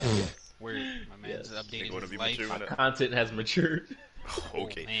Yes. Updated Gonna his be life. mature My enough. content has matured.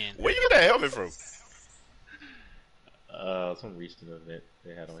 Okay. man. Where you get that helmet from? Some recent event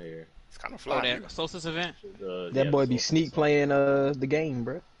they had on here. It's kind of Oh, fly. that Solstice event? That boy be sneak playing the game,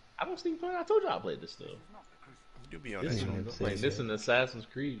 bro. I don't sneak play. I told you I played this stuff. You be on This that. one, playing this and Assassin's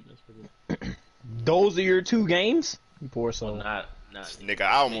Creed. That's pretty. Those are your two games? You poor Well, soul. not. Nigga,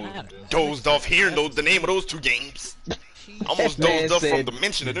 I almost dozed off hearing the name of those two games. I almost Man dozed off from said the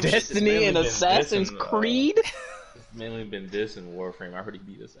mention of them shit. Destiny and Mainly been Assassin's dissing, Creed? It's mainly been this and Warframe. I already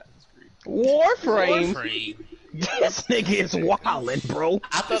beat Assassin's Creed. Warframe? Warframe. This nigga is wildin', bro.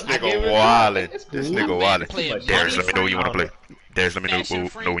 This nigga wildin'. It's This cool. nigga Man, wildin'. playing Darius, money let me know when you want to frame. play. Darius, let me Fashion know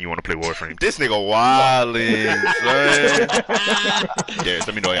frame. when you want to play Warframe. This nigga wildin', son. Darius,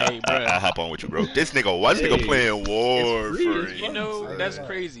 let me know. Hey, bro. I'll hop on with you, bro. This nigga playing It's free, Warframe. it's You know, son. that's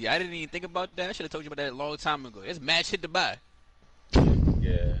crazy. I didn't even think about that. I should have told you about that a long time ago. It's mad shit to buy.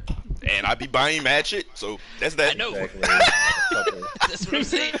 Yeah. And I be buying mad shit, so that's that. I know. Exactly. That's what I'm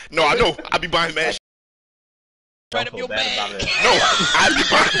saying. No, I know. I be buying mad shit. Right up your bag. No, I be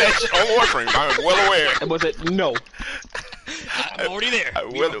buying mad shit on Warframe. I'm well aware. Was it? No. I'm already there.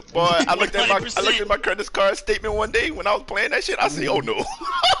 Boy, I looked at my credit card statement one day when I was playing that shit. I said, "Oh no,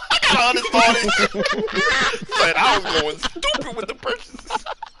 I gotta uninstall this shit." But I was going stupid with the purchases.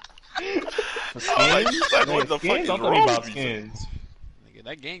 Like, what the fuck is Don't tell me wrong about with you? skins. Nigga,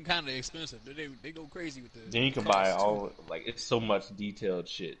 that game kind of expensive. They go crazy with the. Then you can cost, buy too. all it's so much detailed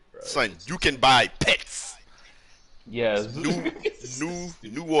shit, bro. Son, you can buy pets, Yes.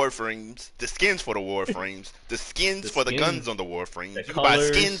 new Warframes, the skins for the Warframes, the skins for the skins, guns on the Warframes. the You can buy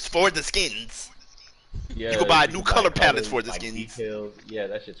colors. skins for the skins. Yeah, You can buy new color palettes for the like skins. details. Yeah,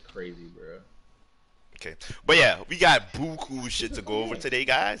 that shit's crazy, bro. Okay, but yeah, we got buku shit to go over today,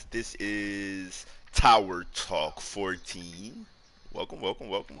 guys. This is Tower Talk 14. Welcome.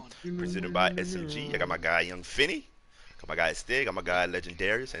 Presented by SMG. I got my guy Young Finney, got my guy Stig, got my guy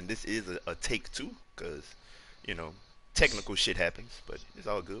Legendarius, and this is a take two, cause you know technical shit happens, but it's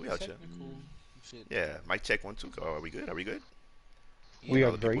all good. We out here. Technical shit. Yeah, mic check 1 2. Are we good? Are we good? We are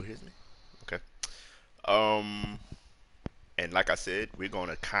Other people great. hears me? Okay. And like I said, we're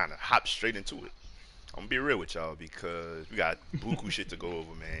gonna kind of hop straight into it. I'm gonna be real with y'all because we got buku shit to go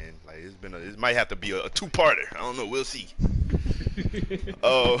over, man. Like it might have to be a two-parter. I don't know. We'll see.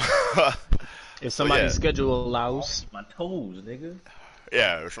 Oh, If somebody's yeah. schedule allows. My toes, nigga.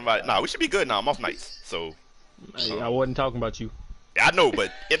 yeah. Somebody. Nah, we should be good now. I'm off nights, so I wasn't talking about you. I know.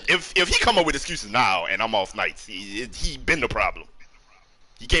 But if he come up with excuses now and I'm off nights, he been the problem.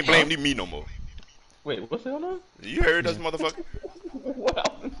 He can't blame me no more. Wait, what's going on? You heard us, motherfucker. Wow.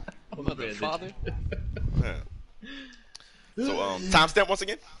 Mother, father. Yeah. So timestamp once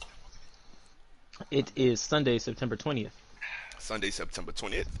again. It is Sunday, September 20th. Sunday, September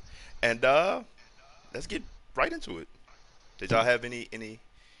 20th. And let's get right into it. Did y'all have any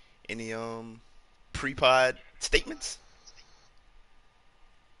pre-pod statements?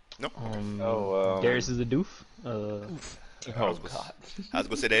 No? Darius is a doof. Oh god. I was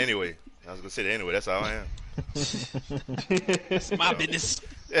gonna say that anyway. That's how I am. It's my business.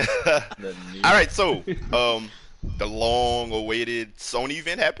 All right, so the long-awaited Sony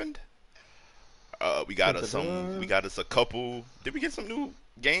event happened. We got us a couple. Did we get some new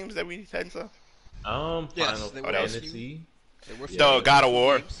games that we hadn't saw? Yes, Final they were Fantasy. There were The God of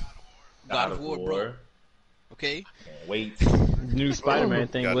War. God of War, bro. Okay. Can't wait. New Spider-Man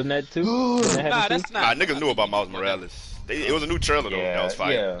thing, God. wasn't that too? Didn't that Nah, happen that's too? not. Niggas knew about Miles Morales. It was a new trailer though. That was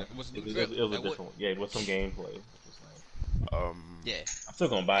fire. Yeah. It was a It new was, trailer. a That different one. Yeah, it was some gameplay. Yeah. I'm still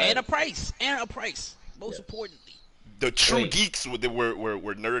gonna buy And a it. price. Most Yes. importantly. The true Wait. geeks were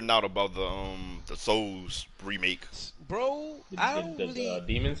nerding out about the Souls remake. Bro, I don't really.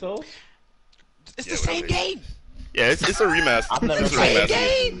 Demon Souls. It's Yeah, the same whatever. game. Yeah, it's a remaster. I've never It's a played remaster. the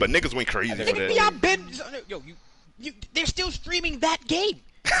game. But niggas went crazy for Nigga, that. y'all been. Yo, they're still streaming that game.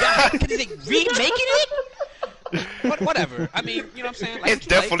 Y'all, are they remaking it? Whatever. I mean, you know what I'm saying? Like, It's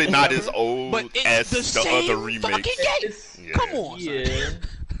definitely not whatever. as old But it's as the the same other remakes. fucking game. Yeah. Come on, son. Yeah.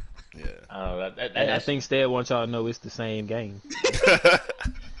 Yeah. I don't know. I think Stead wants y'all to know it's the same game.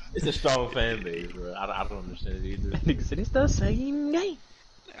 It's a strong fan base, bro. I don't understand it either. Nigga said it's the same game.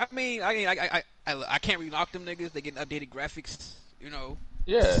 I mean, I can't really knock them niggas. They getting updated graphics, you know.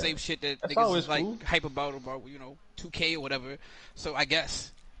 Yeah. It's the same shit that That's niggas always is like cool. hype about, you know, 2K or whatever. So I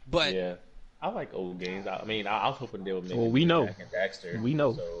guess, but Yeah. I like old games. I mean, I was hoping they would make. Well, it we with know. Jack and Daxter, We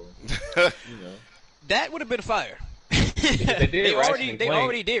know. So you know. that would have been fire. They did Ratchet and Clank.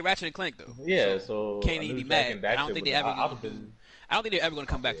 already did Ratchet and Clank though. Yeah. So can't I even knew be Jack mad. and I don't Daxter think was- they ever. I would've been. I don't think they're ever gonna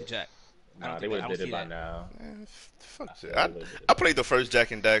come back to Jack. I don't Nah, they think would I have don't did see it by that. now. Man, fuck Yeah, that. they I, would've did it I by played the first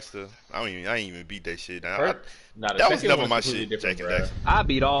Jack and Daxter. I ain't even beat that shit. First, nah, the That was second never one is my completely shit, different, Jack and bro. Daxter. I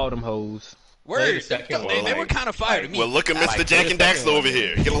beat all them hoes. Play the Word. second They one, were kind of fire to me. Well, look at Like, Mr. play Jack the and second Daxter one, over man.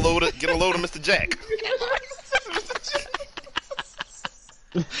 here. Get a load of Mr. Jack.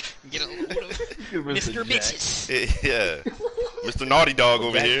 Get a load of Mr. Bitches. Yeah, Mr. Naughty Dog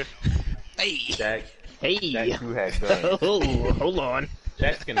over Jack- here. Hey. Jack, Hey. Jack, who had guns? Oh, hold on.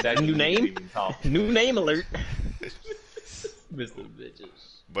 Jack and Daxter New didn't name? even talk. New name alert. Mr. Bitches.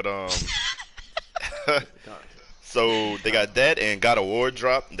 But so they got that and got a war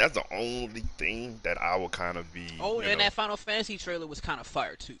drop. That's the only thing that I will kind of be. Oh, you and know, that Final Fantasy trailer was kind of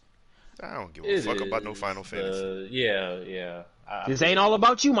fire too. I don't give a fuck about no Final Fantasy. Yeah. This ain't all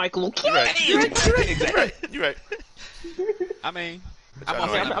about you, Michael. You're right. You're right. You're right. I mean, I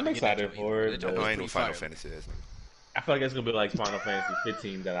know I'm excited for it. I know I ain't no Final Fantasy ass nigga. I feel like it's gonna be like Final Fantasy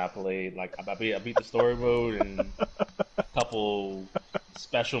 15 that I played. Like I beat the story mode and a couple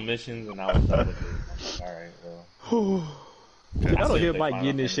special missions, and I was done with it. All right, well. I don't hear Like Mike Final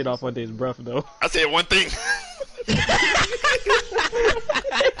getting this shit Fantasy off under his breath though. I said one thing.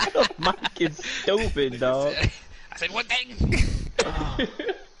 Mike is stupid, dog. I said one thing.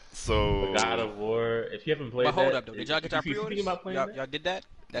 So God of War. If you haven't played But hold that, up though, did y'all get if your you pre-orders? thinking about playing that? Y'all did that?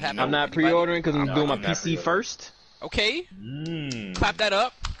 That No. happened. I'm not Anybody? pre-ordering because I'm No, doing my I'm not PC pre-ordering. first. Okay, Mm. clap that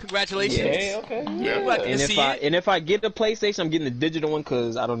up. Congratulations. Yeah, okay. Yeah. Glad to And see it. if I get the PlayStation, I'm getting the digital one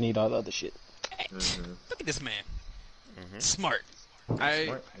because I don't need all the other shit. Look at this man. Mhm. Smart. I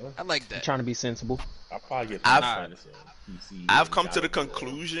like I'm that. trying to be sensible. I'll probably get I've- Final Fantasy on PC. I've come God to the of War.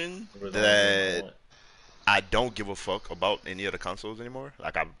 conclusion Whatever the only one I that want. I don't give a fuck about any of the consoles anymore.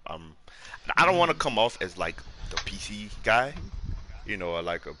 Like I don't want to come off as like the PC guy, you know, or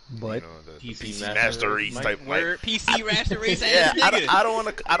like But- the PC PC master master race race, type. Like, Word PC raster race yeah, ass nigga. I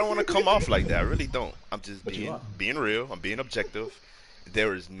don't want to come off like that. I really don't. I'm just But you being are. real. I'm being objective.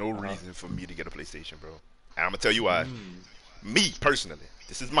 There is no reason for me to get a PlayStation, bro. And I'm gonna tell you why. Me personally,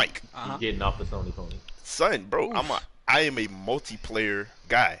 this is Mike. Uh-huh. Getting off the Sony pony. Son, bro, I am a multiplayer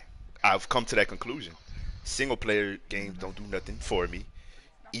guy. I've come to that conclusion. Single player games don't do nothing for me.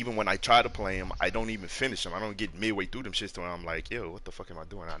 Even when I try to play them, I don't even finish them. I don't get midway through them shits, and I'm like, yo, what the fuck am I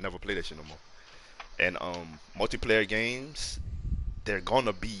doing? I never play that shit no more. And multiplayer games, they're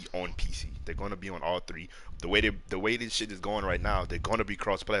gonna be on PC. They're gonna be on all three. The way this shit is going right now, they're gonna be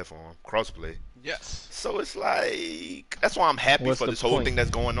cross-platform, cross-play. Yes. So it's like that's why I'm happy What's for the this whole point? thing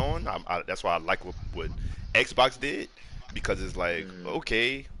that's going on. That's why I like what Xbox did, because it's like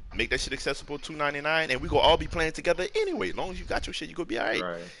okay, make that shit accessible, $2.99, and we gonna all be playing together anyway. As long as you got your shit, you gonna be alright.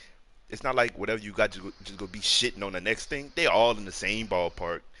 Right. It's not like whatever you got, just gonna be shitting on the next thing. They all in the same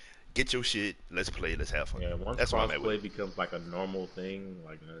ballpark. Get your shit. Let's play. Let's have fun. Yeah, once That's why I'm at with crossplay it. becomes like a normal thing,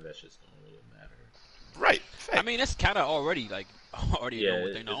 like none of that shit's gonna really matter. Right. I mean, that's kind of already like Yeah, know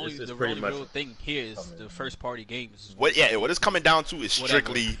what thing. The only it's the pretty only much real thing here is coming. the first party games. what it's coming down to is Whatever.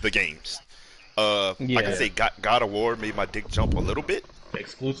 strictly the games. Like I Yeah. say, God of War made my dick jump a little bit,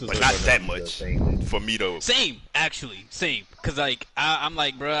 Exclusives, but are not gonna that be the much thing. for me to. Same, actually, same. Cause like I'm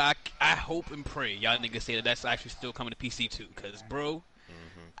like, bro, I hope and pray y'all niggas say that that's actually still coming to PC too. Cause bro,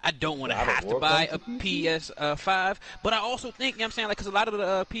 I don't want to God of have to War buy a comes to PS5, but I also think, you know what I'm saying, like, cause a lot of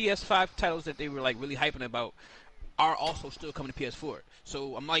the PS5 titles that they were like really hyping about are also still coming to PS4.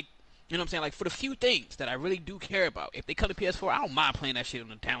 So I'm like, you know what I'm saying, like for the few things that I really do care about, if they come to PS4, I don't mind playing that shit on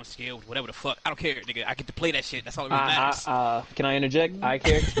the downscale, whatever the fuck. I don't care, nigga. I get to play that shit. That's all that really matters. Can I interject? I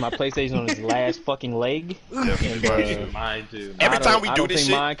care 'cause my PlayStation on its last fucking leg. Definitely. And, Mine too. Every I time don't- we I do don't this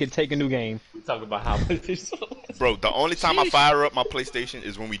think shit, mine could take a new game. We talk about how much it's bro, the only time I Sheesh. fire up my PlayStation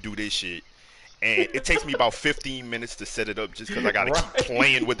is when we do this shit. And it takes me about 15 minutes to set it up just because I gotta keep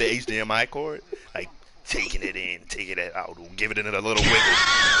playing with the HDMI cord. Like, taking it in, taking it out, giving it a little wiggle.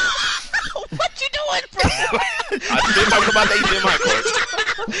 What you doing, bro? I'm still talking about the HDMI cord.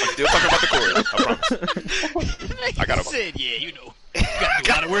 I'm still talking about the cord. I promise. I gotta- said, yeah, you know, you gotta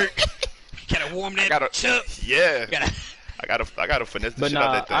do a lot of work. You gotta warm that gotta- up. Yeah. You gotta... I gotta finesse the But shit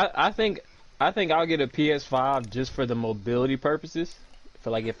out nah, of that thing. I think I'll get a PS5 just for the mobility purposes. For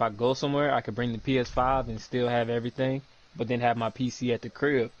like if I go somewhere, I could bring the PS5 and still have everything, but then have my PC at the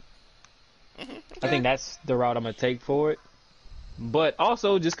crib. I think that's the route I'm gonna take for it. But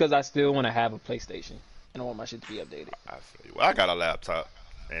also just because I still want to have a PlayStation and I want my shit to be updated. I feel you. Well, I got a laptop,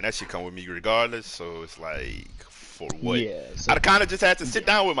 and that shit come with me regardless. So it's like, for what? Yeah, so- I kind of just had to sit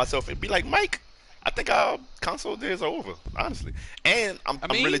down with myself and be like, Mike, I think our console days are over, honestly. And I'm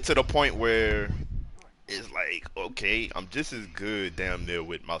mean- really to the point where it's like, okay, I'm just as good damn near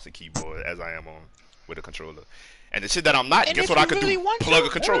with mouse and keyboard as I am with a controller. And the shit that I'm not, And guess if what I you could really do? want Plug to,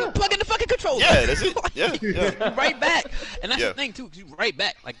 a controller. Plug in the fucking controller. Yeah, that's it. Yeah, yeah. Right back. And that's Yeah. the thing too, 'cause you right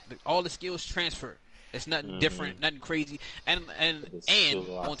back. Like all the skills transfer. It's nothing different, nothing crazy. And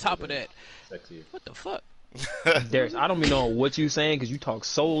on top of that, what the fuck? Darius, I don't be knowing what you saying because you talk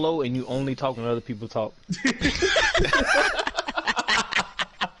so low and you only talk when other people talk.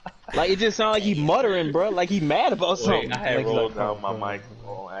 Like it just sounds like he muttering, bro. Like he mad about something. I had like, rolled down my mic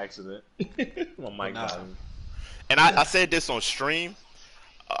on accident. My mic volume. And I said this on stream.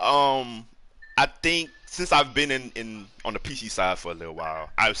 I think since I've been in on the PC side for a little while,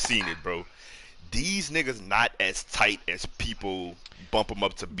 I've seen it, bro. These niggas not as tight as people bump them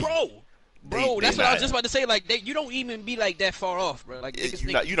up to be. Bro, that's what I was just about to say. Like, you don't even be like that far off, bro. Like, niggas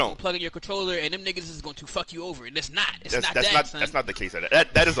think you don't plug in your controller and them niggas is going to fuck you over, and it's not. That's not the case.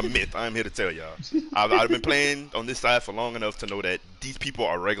 That is a myth. I'm here to tell y'all. I've been playing on this side for long enough to know that these people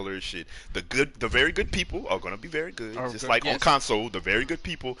are regular as shit. The very good people are gonna be very good. Just like on console, the very good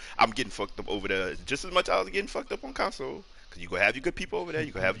people, I'm getting fucked up over there just as much as I was getting fucked up on console. Cause you gonna have your good people over there,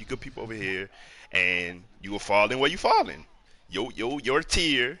 you gonna have your good people over here, and you will fall in where you fall in. Your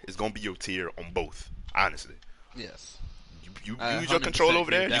tier is gonna be your tier on both. Honestly. Yes. You use your controller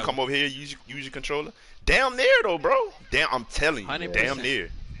over there. You come over here. Use your controller. Damn near though, bro. Damn, I'm telling you. 100%.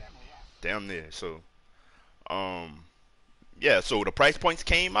 Damn near. So, yeah. So the price points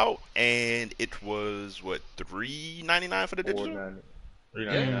came out, and it was what $3.99 for the digital.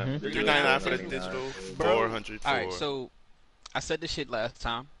 $3.99. $3.99 for the digital. $400 for. All right. So I said this shit last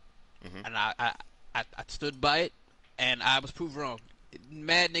time, and I stood by it. And I was proved wrong.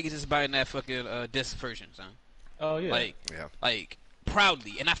 Mad niggas is buying that fucking disc version, son. Oh yeah. Like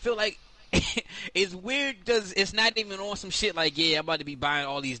proudly. And I feel like it's weird because it's not even on some shit like, yeah, I'm about to be buying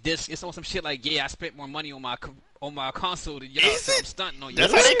all these discs. It's on some shit like, yeah, I spent more money on my console than y'all, so I'm stunting on you.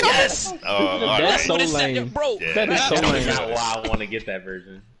 That's how they come. Yes. That's so lame. Bro, Yeah. That is so That's lame. not why I want to get that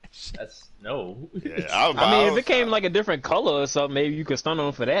version. That's no. Yeah, I mean, if it came like a different color or something, maybe you could stun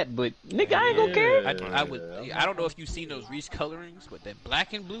on for that. But nigga, I ain't gonna care. I would. I don't know if you've seen those Reese colorings, but that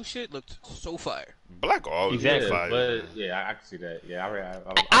black and blue shit looked so fire. Black always Exactly. fire. But yeah, I can see that. Yeah,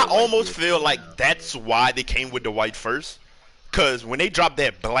 I almost feel like that's why they came with the white first. Cause when they drop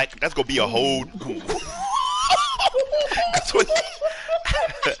that black, that's gonna be a whole.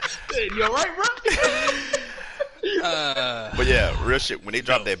 You're right, bro. But yeah, real shit. When they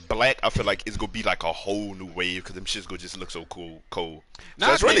drop that black, I feel like it's gonna be like a whole new wave because them shits gonna just look so cool. So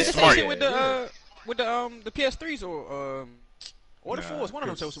that's really smart. With the PS3s or the 4s, one of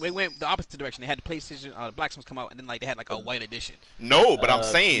them. So they went the opposite direction. They had the PlayStation, the black ones come out, and then like they had like a white edition. No, but I'm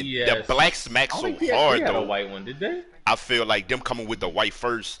saying the black smacks so hard had though. a white one, did they? I feel like them coming with the white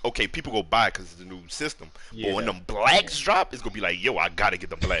first. Okay, people go buy it because it's a new system. Yeah. But when them blacks drop, it's gonna be like, yo, I gotta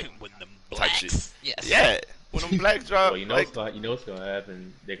get the black With them type blacks. shit. Yes. Yeah. When them blacks drop, Well, you know like, what's gonna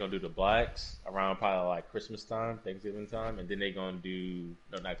happen? They're gonna do the blacks around probably like Christmas time, Thanksgiving time, and then they're gonna do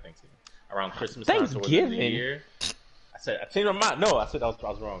not Thanksgiving, around Christmas time towards the end of the Thanksgiving? year. I said I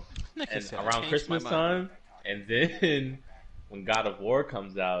was wrong. Nigga And said I around changed Christmas my mind. time, and then when God of War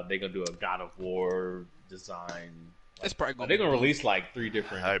comes out, they're gonna do a God of War design. It's probably gonna. They're gonna be release like 3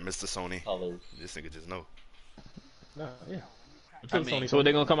 different all right, Mr. Sony, colors. this nigga just know. No, yeah. I mean, So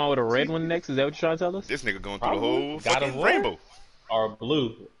they're gonna come out with a red one next? Is that what you're trying to tell us? This nigga going through Probably. the whole God of fucking War? rainbow. Or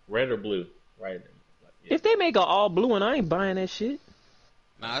blue, red or blue, right? Yeah. If they make an all blue one, I ain't buying that shit.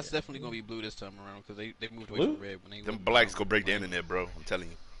 Nah, it's definitely gonna be blue this time around because they moved away Blue? from red when they. Them went blacks brown. go break the internet, bro. I'm telling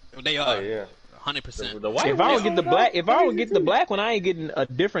you. They Oh are. yeah. 100%. The white If I one would get the black, if I would get the black one, I ain't getting a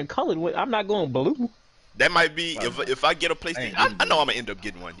different colored one. I'm not going blue. That might be if I get a PlayStation. I know I'm gonna end up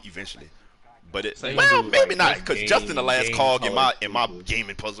getting one eventually. But Same. well, Do, maybe like, not because game- Justin the last game cog in my colors.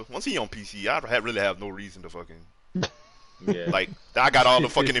 gaming puzzle. Once he on PC, I really have no reason to fucking Yeah. like. I got all the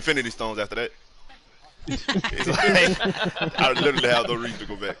fucking Infinity Stones after that. It's like, I literally have no reason to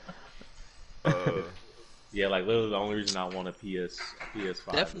go back. Yeah, like literally the only reason I want a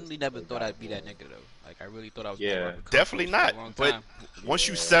PS5. Definitely is never like thought God I'd be of War. that nigga though. Like I really thought I was. Yeah. gonna rock the Definitely consoles not. for a long But time. once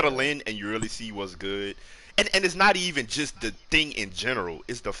you settle in and you really see what's good, and it's not even just the thing in general.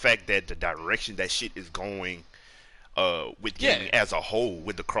 It's the fact that the direction that shit is going, with gaming as a whole,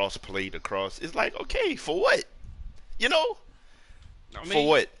 with the cross-play, it's like, okay, for what? You know, for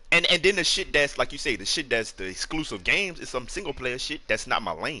what? And then the shit that's like you say, the shit that's the exclusive games is some single player shit that's not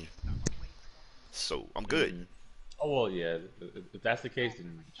my lane. So I'm good. Mhm. Oh well, yeah. If that's the case,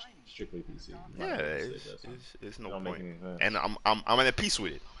 then strictly PC. I'm Yeah, not gonna say that's- it's no don't make point. any sense. And I'm at peace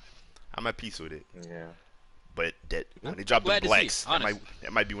with it. I'm at peace with it. Yeah. But that when they drop the Glad to see, blacks, honestly.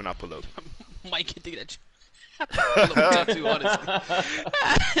 that might be when I pull up. Might get to that. Love that too, honestly.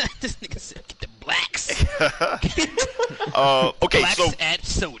 This nigga said, "Get the blacks. Okay, Blacks so at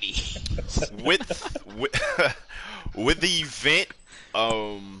Sony. with the event,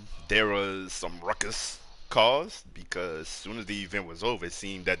 there was some ruckus caused because as soon as the event was over, it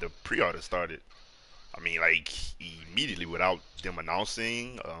seemed that the pre-order started. I mean, like immediately without them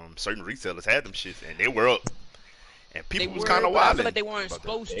announcing, certain retailers had them shits and they were up, and They people was were, kind of but I wilding feel like they weren't about that.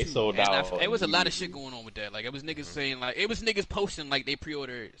 supposed They to. sold And out it was a lot of shit immediately. going on with that. Like, it was niggas saying, like, it was niggas posting, like, they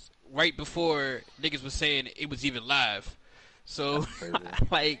pre-orders right before niggas was saying it was even live. So,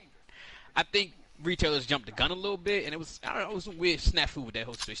 like, I think retailers jumped the gun a little bit, and it was, I don't know, it was some weird snafu with that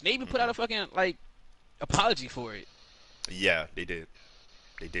whole situation. They even put out a fucking, like, apology for it. Yeah, they did.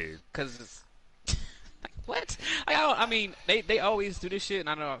 They did. Because, like, what? I mean, they always do this shit, and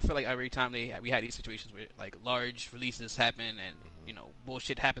I know, I feel like every time we had these situations where, like, large releases happen, and, you know,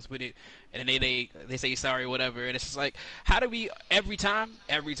 bullshit happens with it, and then they say sorry or whatever, and it's just like, how do we, every time,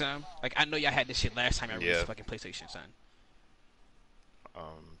 like, I know y'all had this shit last time I released fucking PlayStation, son.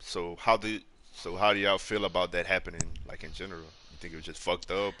 So how do y'all feel about that happening, like in general? You think it was just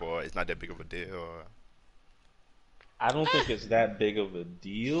fucked up, or it's not that big of a deal, or? I don't think it's that big of a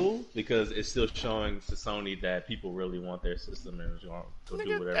deal because it's still showing to Sony that people really want their system and want to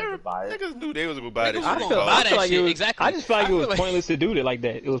do whatever to buy it. Niggas knew they was gonna buy Niggas this was shit. gonna buy that like shit, it was, exactly. I just feel like I it was feel like- pointless to do it like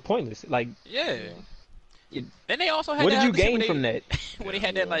that. It was pointless. Like, Yeah. It- And they also had what that did you other shit gain where from that? where they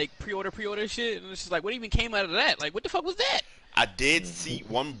had that like pre-order shit, and it's just like, what even came out of that? Like, what the fuck was that? I did see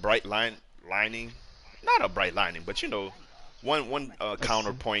one bright lining, not a bright lining, but you know, one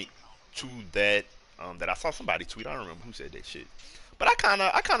counterpoint to that that I saw somebody tweet. I don't remember who said that shit, but I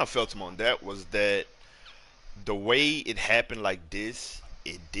kind of felt him on that. Was that the way it happened like this?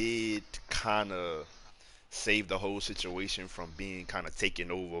 It did kind of save the whole situation from being kind of taken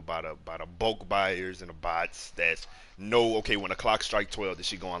over by the bulk buyers and the bots that know, okay, when the clock strike 12, this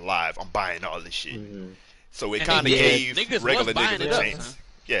shit going live, I'm buying all this shit. So it And kind of they gave did. Niggas regular was buying niggas it a up, chance. son.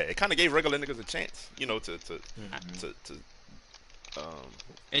 Yeah, it kind of gave regular niggas a chance, you know, to It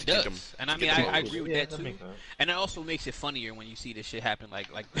to get does, them- and I to mean, get them I hoes. agree with Yeah, that that too. makes sense. And it also makes it funnier when you see this shit happen. Like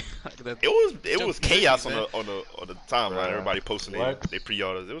the, It was chaos on man. the timeline. Bruh. Everybody posting What? they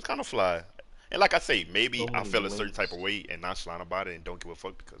pre-orders. It was kind of fly. And like I say, maybe So I many feel a certain links. type of way and nonchalant about it and don't give a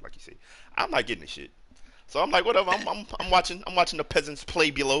fuck because, like you say, I'm not getting the shit. So I'm like, whatever. I'm watching the peasants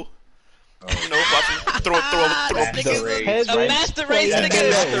play below. You know, watching throw That's the race, a right? master race That's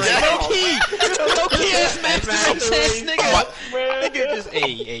nigga, the race. low key ass master race nigga. Nigga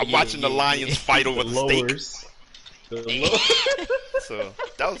just I'm watching the lions fight over the steak. Lowers. The lowers. So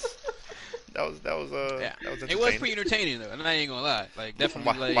that was Yeah, that was it was entertaining. pretty entertaining though, and I ain't gonna lie. Like I'm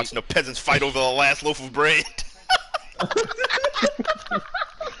definitely, like watching the peasants fight over the last loaf of bread.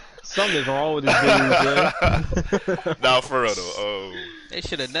 Something's wrong with this dude, man. Now for real though. they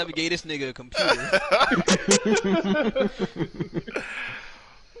should have never gave this nigga a computer.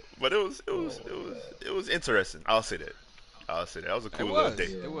 But it was interesting. I'll say that. That was a cool little day.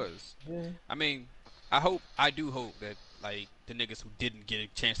 It was. Yeah. I mean, I do hope that like the niggas who didn't get a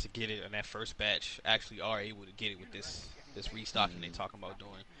chance to get it in that first batch actually are able to get it with this restocking they talking about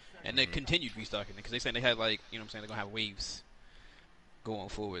doing, and they continued restocking it because they said they had like, you know what I'm saying, they're gonna have waves going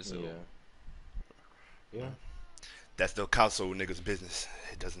forward. So Yeah. That's the console niggas business.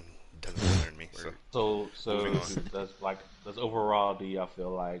 It doesn't concern me. So So Moving on. that's overall. Do y'all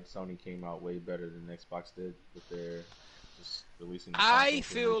feel like Sony came out way better than Xbox did with their just releasing? The I console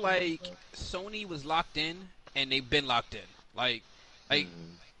feel for retail like stuff? Sony was locked in, and they've been locked in. Like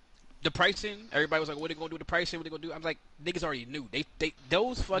the pricing. Everybody was like, "What they gonna do with the pricing? What they gonna do?" I'm like, niggas already knew. They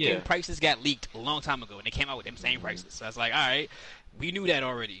those fucking Yeah. prices got leaked a long time ago, and they came out with them same prices. So I was like, all right, we knew that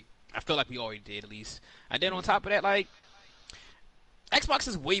already. I feel like we already did at least. And then on top of that, like, Xbox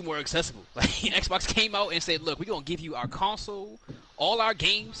is way more accessible. Like, Xbox came out and said, look, we're going to give you our console, all our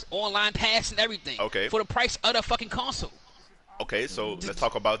games, online pass and everything. Okay. For the price of the fucking console. okay, so let's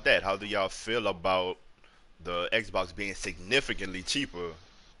talk about that. How do y'all feel about the Xbox being significantly cheaper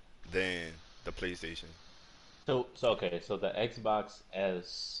than the PlayStation? So okay, so the Xbox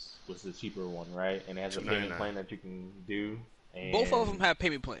S was the cheaper one, right? And it has a payment $299. plan that you can do. And Both of them have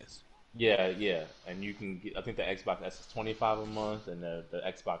payment plans. Yeah, and you can get. I think the Xbox S is $25 a month, and the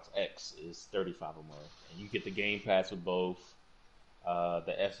Xbox X is $35 a month, and you get the Game Pass with both.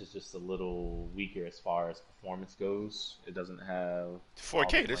 The S is just a little weaker as far as performance goes. It doesn't have 4K, all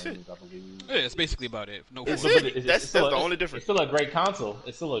the that's it. frames, I believe. Yeah, it's basically about it. No, That's full- it. That's the only difference. It's still a great console.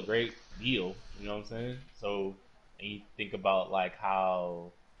 It's still a great deal. You know what I'm saying? So, and you think about like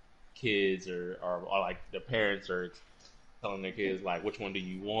how kids or like the parents are telling their kids like, which one do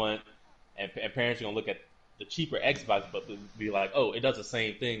you want? And parents are gonna look at the cheaper Xbox, but be like, oh, it does the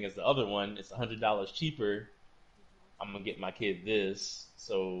same thing as the other one. It's $100 cheaper. I'm gonna get my kid this.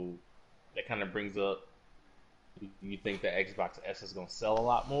 So that kind of brings up. You think the Xbox S is gonna sell a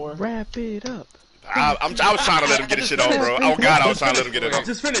lot more? Wrap it up. I was trying to let him get his shit off, bro. Oh God, I was trying to let him get it I off.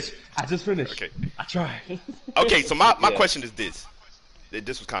 just finished. Okay. I tried. Okay, so my question is this.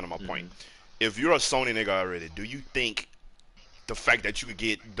 This was kind of my point. If you're a Sony nigga already, do you think the fact that you could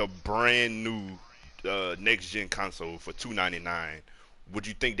get the brand new next gen console for $299, would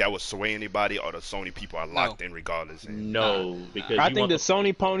you think that would sway anybody, or the Sony people are locked in regardless? No, because I think the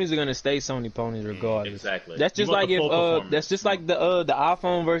Sony ponies are gonna stay Sony ponies regardless. Exactly. That's just like if that's just like the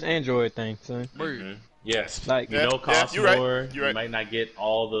iPhone versus Android thing, son. Yes. Like cost you're more. Right. You're right. You might not get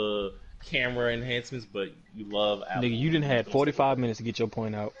all the camera enhancements, but you love Apple. Nigga, you didn't have 45 minutes to get your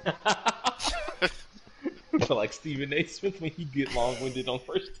point out. So like Stephen A. Smith when he get long-winded on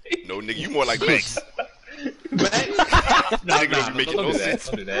first date. No, nigga, you more like Max. No, Don't do that.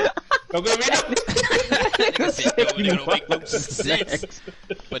 Don't do that. Don't go Don't make no sense.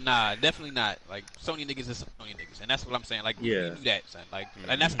 But nah, definitely not. Like Sony niggas is Sony niggas, and that's what I'm saying. Like we knew that, son. Like,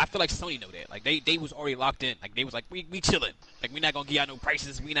 and that's I feel like Sony know that. Like they was already locked in. Like they was like we chilling. Like we not gonna give y'all no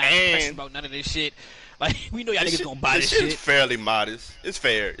prices. We not pressing about none of this shit. Like we know y'all niggas gonna buy this shit. It's fairly modest. It's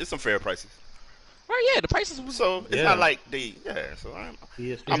fair. It's some fair prices. Right, yeah, the prices was So it's not like they. Yeah, so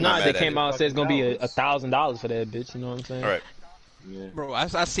It's I'm not. not They mad came at out and said it's gonna be $1,000 for that bitch. You know what I'm saying? All right. Yeah. bro. I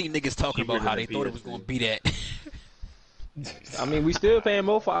seen niggas talking Cheaper about how than they the thought it was PS3. gonna be that. I mean, we still paying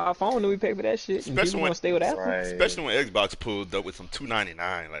more for our phone than we pay for that shit. And people gonna stay with Apple. Right. Especially when Xbox pulled up with some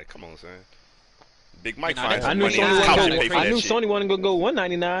 $299. Like, come on, son. Big Mike Nah, finds I some knew money Sony in his wasn't couch gonna to pay go- for I that knew shit. Sony wasn't gonna go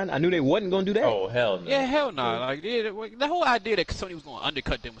 $199. I knew they wasn't gonna do that. Oh hell no. Yeah, hell no. Like the whole idea that Sony was gonna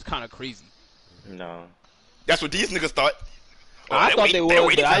undercut them was kind of crazy. No. That's what these niggas thought. Oh, I thought they was, but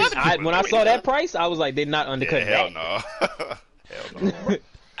waiting for other people. when I saw that price, I was like, they're not undercutting Hell that. no. Hell no.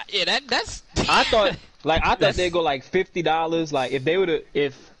 Yeah, that's. I thought they'd go like $50. Like if they would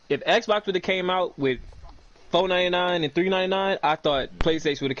if Xbox would have came out with $499 and $399, I thought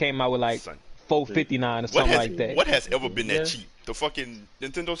PlayStation would have came out with like Son. $459 or something like that. What has ever been that Yeah. cheap? The fucking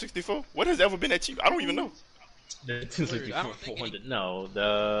Nintendo 64? What has ever been that cheap? I don't even know. The I don't think 400. No,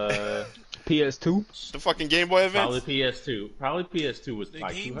 the PS2. The fucking Game Boy probably Advance? PS2. Probably PS2 was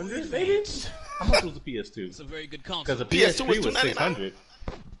like Game Boy 200, maybe. Advance. How much was the PS2? It's a very good console. Because the PS2 was PS3 was $299. 600.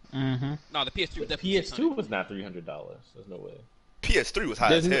 Mm-hmm. No, the PS3 was The definitely PS2 was not $300. There's no way. PS3 was high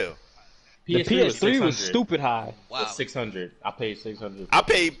as Doesn't- hell. The PS3 was stupid high. Wow. 600. I paid 600. I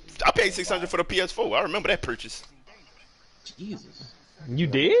paid $600 for the PS4. I remember that purchase. Jesus. You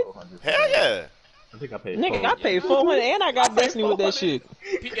did? Hell yeah. I think I paid. Nigga, I paid $400 and I got Destiny with that shit.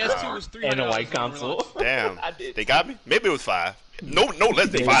 PS2 was $300 and a white when it console. launched. Damn. I did. They got me? Maybe it was $5. No less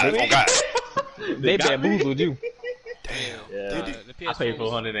than They $5. got Oh me. God. They got me. bamboozled you. Yeah, the I paid PS4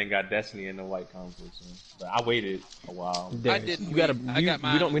 was- $400 and got Destiny and the white console. So. But I waited a while. Damn. didn't You gotta. wait. I got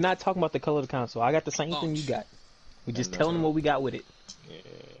mine. We're not talking about the color of the console. I got the same thing you got. We just telling them what we got with it. Yeah.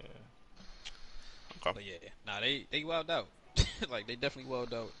 But yeah, nah, they wilded out. Like they definitely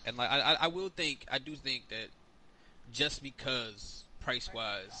wilded out. And like I do think that just because price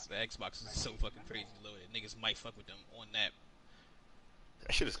wise the Xbox is so fucking crazy low that niggas might fuck with them on that.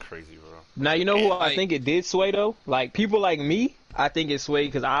 That shit is crazy, bro. Now you know who I Like- think it did sway though. Like people like me, I think it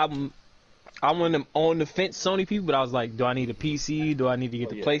swayed because I'm one of them on the fence Sony people. But I was like, do I need a PC? Do I need to get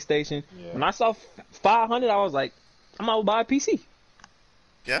the yeah. PlayStation? Yeah. When I saw 500, I was like, I'm gonna buy a PC.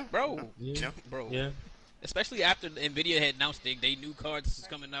 Yeah? Bro, Yeah. bro. Yeah. Especially after Nvidia had announced they new cards was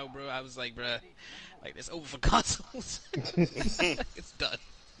coming out, bro. I was like, bro, like it's over for consoles. It's done.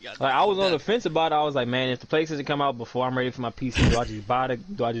 Like I was on the fence about it. I was like, man, if the PlayStation come out before I'm ready for my PC, do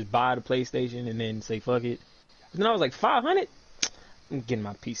I just buy the PlayStation and then say fuck it? And then I was like, 500, I'm getting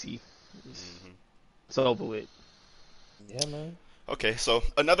my PC. It's over with. Yeah, man. Okay, so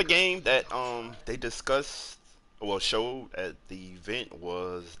another game that they discussed, showed at the event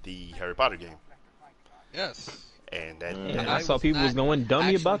was the Harry Potter game. Yes. And that And I saw people was going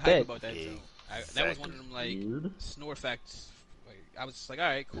dummy actually about hype that. That that was one of them like Weird. snore facts. Like, I was just like, all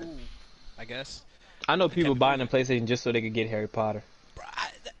right, cool, I guess. I know people buying a PlayStation just so they could get Harry Potter. Bro,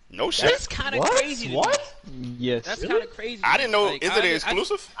 no shit. that's kind of What? crazy. To What? Me. Yes. That's Really? kind of crazy. I didn't know. Like, Is it an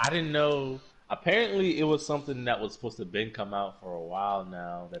exclusive? I didn't know. Apparently, it was something that was supposed to have been come out for a while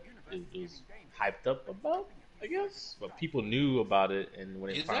now that it was hyped up about, I guess. But people knew about it, and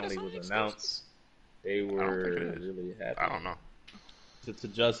when it Is that a finally Sony was exclusive? announced, they don't were think it is. really happy. I don't know. To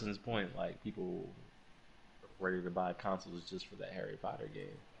Justin's point, like people were ready to buy consoles just for that Harry Potter game,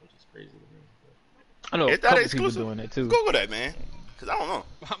 which is crazy to me. I know a Is that couple people exclusive? doing that too. Google that, man. Because I don't know.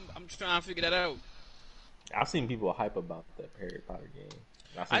 I'm just trying to figure that out. I've seen people hype about that Harry Potter game.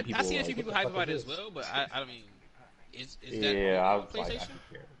 I see a few people hype about it as well, but I mean, is that I on was like, I PlayStation?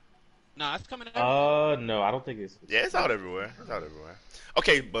 don't care. Nah, it's coming out. No, I don't think it's. Yeah, it's out everywhere. It's out everywhere.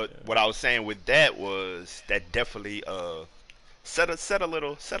 Okay, but what I was saying with that was that definitely set a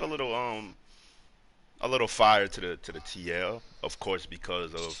little fire to the TL, of course,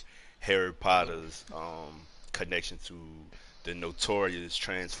 because of Harry Potter's connection to the notorious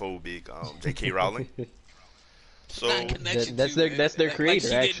transphobic J.K. Rowling. So that's their creator,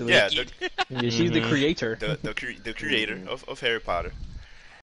 like actually. yeah, Yeah, she's the creator. the creator of Harry Potter.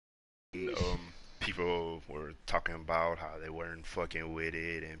 And, people were talking about how they weren't fucking with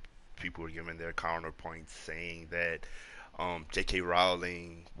it, and people were giving their counterpoints saying that J.K.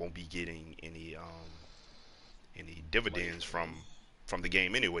 Rowling won't be getting any dividends from the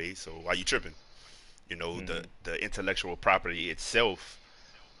game anyway. So why you tripping? You know, the intellectual property itself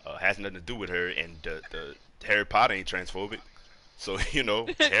has nothing to do with her, and the Harry Potter ain't transphobic. So you know,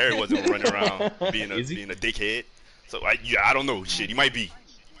 Harry wasn't running around being a dickhead. So I don't know. Shit, he might be.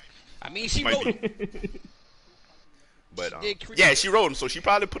 I mean, she wrote it. But yeah, she wrote him, so she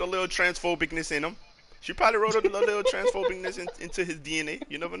probably put a little transphobicness in him. She probably wrote a little transphobicness into his DNA.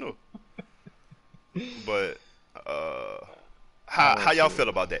 You never know. But how y'all feel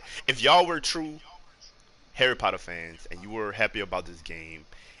about that? If y'all were true Harry Potter fans and you were happy about this game,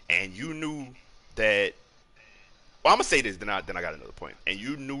 and you knew that, well, I'm gonna say this, then I got another point, and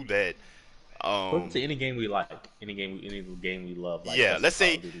you knew that. Put it to any game we like, any game we love. Like, yeah, let's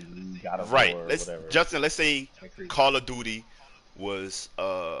say right. Justin, let's say Call of Duty was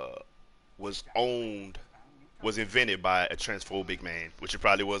invented by a transphobic man, which it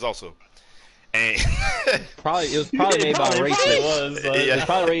probably was also. And it was probably made by a racist. Yeah. It's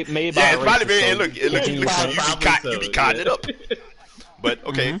probably made by a racist. Probably made, look, you be cotton it up. But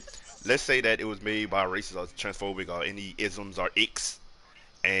okay, let's say that it was made by a racist or transphobic or any isms or icks,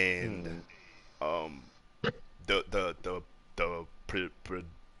 and the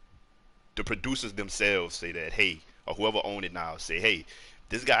producers themselves say that, hey, or whoever owned it now say, hey,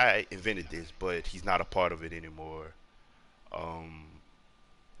 this guy invented this, but he's not a part of it anymore.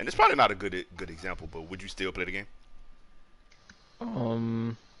 And it's probably not a good example, but would you still play the game?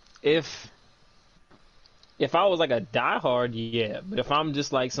 If I was like a diehard, yeah. But if I'm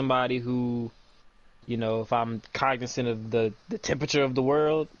just like somebody who, you know, if I'm cognizant of the temperature of the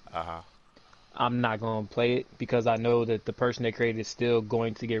world, I'm not going to play it because I know that the person that created it is still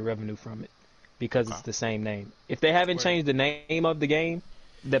going to get revenue from it because it's the same name. If they haven't changed the name of the game,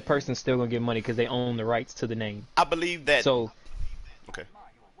 that person's still going to get money because they own the rights to the name. I believe that. So, okay.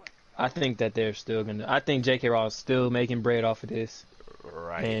 I think that they're still going to. I think J.K. Rowling's still making bread off of this.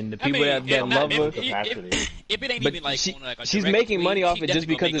 Right. And the people that love her. If it ain't even like, she's making money off it just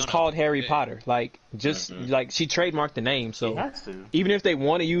because it's called Harry Potter. Like, like she trademarked the name. So even if they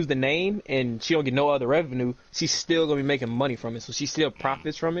want to use the name and she don't get no other revenue, she's still gonna be making money from it. So she still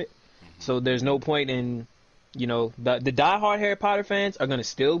profits from it. So there's no point in, you know, the diehard Harry Potter fans are gonna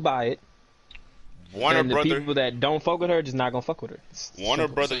still buy it. People that don't fuck with her just not gonna fuck with her. Warner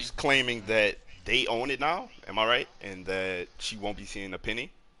Brothers claiming that they own it now. Am I right? And that she won't be seeing a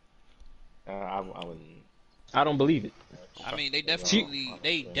penny. I wouldn't. I don't believe it. I mean, they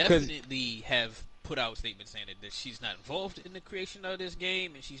definitely have put out statements saying that she's not involved in the creation of this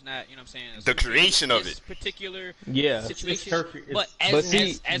game, and she's not, you know what I'm saying, the creation of it, particular situation. But as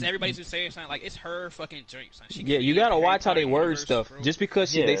everybody's been saying, like, it's her fucking drink. You gotta watch how they word stuff. Bro. Just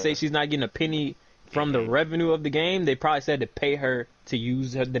because they say she's not getting a penny from the revenue of the game, they probably said to pay her to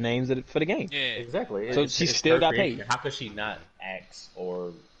use the names for the game. Yeah, exactly. So she still got paid. How could she not ask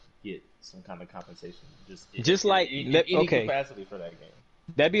or get some kind of compensation? Just like any capacity for that game.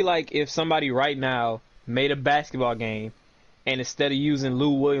 That'd be like if somebody right now made a basketball game, and instead of using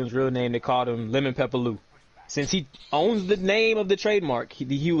Lou Williams' real name, they called him Lemon Pepper Lou. Since he owns the name of the trademark,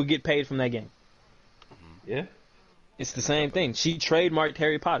 he would get paid from that game. Yeah. It's the same thing. She trademarked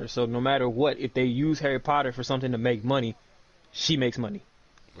Harry Potter, so no matter what, if they use Harry Potter for something to make money, she makes money.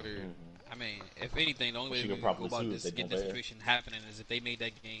 I mean, if anything, the only way we can go about this, get this situation happening is if they made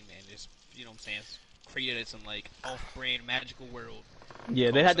that game and just, you know what I'm saying, created it some like off-brand magical world.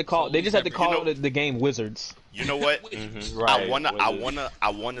 Yeah, they just had to call the game Wizards. You know what? Right.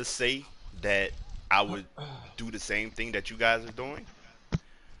 I wanna say that I would do the same thing that you guys are doing.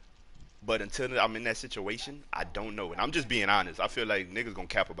 But until I'm in that situation, I don't know. And I'm just being honest. I feel like niggas gonna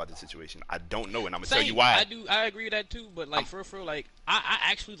cap about the situation. I don't know, and I'm gonna tell you why. I agree with that too. But like for like, I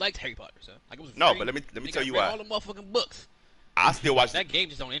actually liked Harry Potter. So like it was. But let me tell you why. All the motherfucking books. I still watch that game.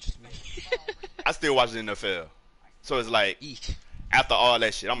 Just don't interest me. I still watch the NFL. So it's like after all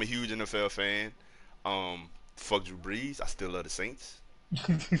that shit, I'm a huge NFL fan. Fuck Drew Brees. I still love the Saints.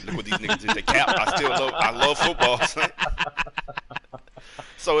 Look what these niggas did to Cap. I love football, son.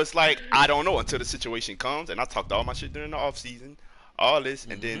 So it's like, I don't know until the situation comes, and I talked all my shit during the off season, all this,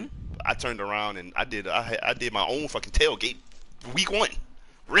 and then I turned around and I did my own fucking tailgate week 1,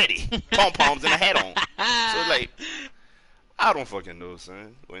 ready, pom poms and a hat on. So like, I don't fucking know,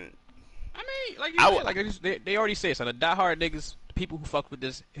 son. I mean, like you said, like they already said, so the diehard niggas, people who fucked with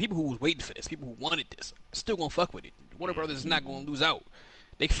this, people who was waiting for this, people who wanted this, still gonna fuck with it. Warner Brothers is not gonna lose out.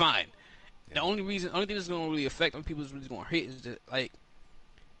 They fine. The only thing that's gonna really affect, only people that's really gonna hit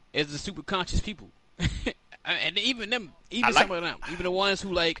is the super conscious people. And even them, some of them, even the ones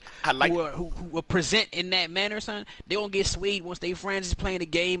who who present in that manner, son, they gonna get swayed once they friends is playing the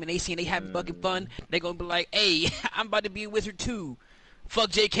game and they see they having fucking fun. They gonna be like, "Hey, I'm about to be a wizard too. Fuck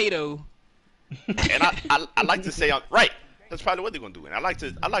J. Cato." And I like to say, right. That's probably what they're gonna do. And I like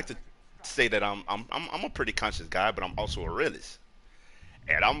to say that I'm a pretty conscious guy, but I'm also a realist.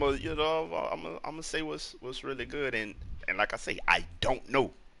 And I'm gonna say what's really good. And like I say, I don't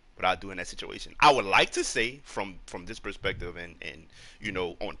know what I'll do in that situation. I would like to say from this perspective and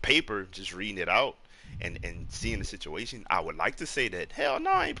on paper, just reading it out and seeing the situation, I would like to say that hell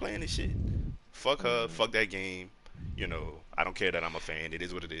no, I ain't playing this shit. Fuck her, fuck that game. I don't care that I'm a fan. It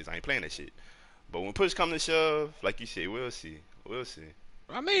is what it is. I ain't playing that shit. But when push comes to shove, like you said, we'll see.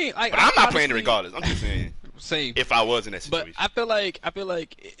 I mean, but I'm not playing it regardless. I'm just saying. Same. If I was in that situation. But I feel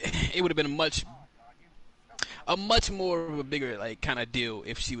like it would have been a much more of a bigger kind of deal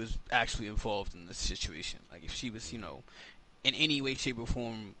if she was actually involved in the situation. Like if she was, in any way, shape, or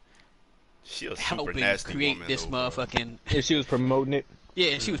form, she was helping create this motherfucking. If she was promoting it.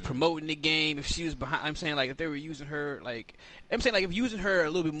 Yeah, if she was promoting the game, if she was behind, I'm saying if they were using her, if using her a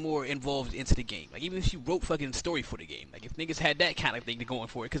little bit more involved into the game, even if she wrote fucking story for the game, if niggas had that kind of thing going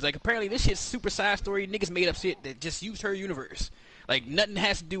for it, because apparently this shit's super side story, niggas made up shit that just used her universe, nothing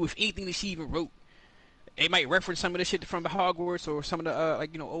has to do with anything that she even wrote. They might reference some of the shit from the Hogwarts or some of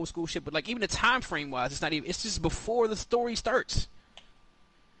the old school shit, but even the time frame wise, it's just before the story starts.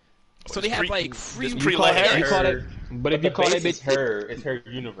 So they have free Harry. But if you call it, it's her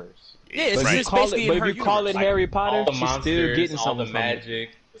universe. Yeah, it's but basically if you call it Harry Potter, the she's monsters, still getting all something the from magic,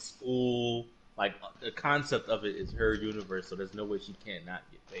 the school, the concept of it is her universe. So there's no way she can't not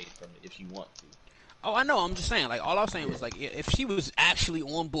get paid from it if she wants to. Oh, I know. I'm just saying. All I was saying was if she was actually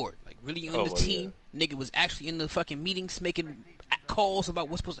on board, really on the team, nigga was actually in the fucking meetings making calls about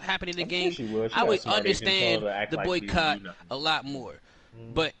what's supposed to happen in the game, I would understand the boycott a lot more.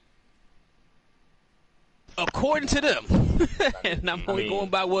 But according to them, and I'm only going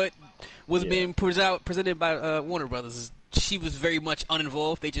by what was being presented by Warner Brothers, she was very much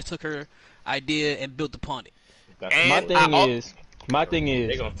uninvolved. They just took her idea and built upon it. My thing is,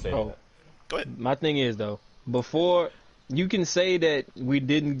 Go ahead. My thing is though, before you can say that we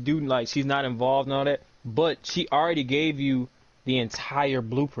didn't do she's not involved and all that, but she already gave you the entire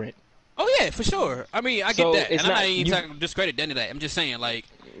blueprint. Oh yeah, for sure. I mean, I get that, and I'm not even talking to discredit any of that. I'm just saying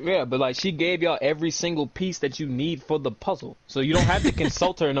yeah, but she gave y'all every single piece that you need for the puzzle, so you don't have to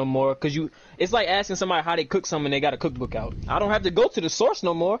consult her no more. It's like asking somebody how they cook something and they got a cookbook out. I don't have to go to the source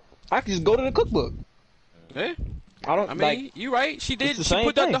no more. I can just go to the cookbook. Yeah. I mean, you're right. She did. She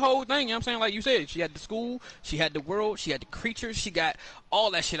put up the whole thing. You know what I'm saying? Like you said, she had the school, she had the world, she had the creatures, she got all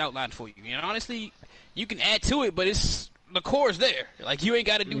that shit outlined for you. And honestly, you can add to it, but the core is there. You ain't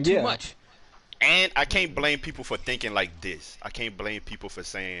got to do too much. And I can't blame people for thinking like this. I can't blame people for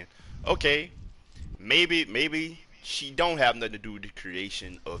saying, okay, maybe she don't have nothing to do with the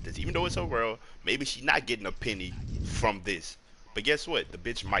creation of this. Even though it's her world, maybe she not getting a penny from this. But guess what? The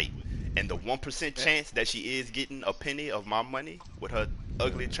bitch might. And the 1% chance that she is getting a penny of my money with her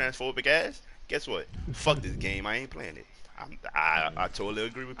ugly transphobic ass, guess what? Fuck this game. I ain't playing it. I totally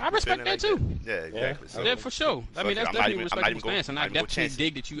agree with people. I respect that too. Yeah, exactly. So, yeah, for sure. I mean, that's definitely a respectable stance, and I definitely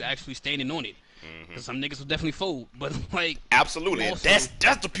dig that you actually standing on it. Because some niggas will definitely fold, but absolutely. Also,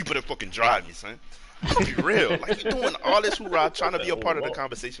 that's the people that fucking drive me, son. I'll be real. You doing all this hoorah, trying to be a part of the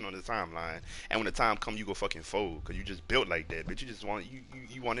conversation on the timeline, and when the time come, you go fucking fold because you just built like that, but you just want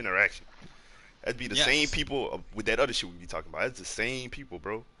you want interaction. That'd be the same people with that other shit we be talking about. That's the same people,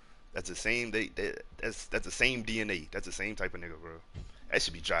 bro. That's the same. That's the same DNA. That's the same type of nigga, bro. That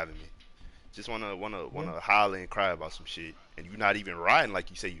should be driving me. Just wanna holler and cry about some shit, and you not even riding like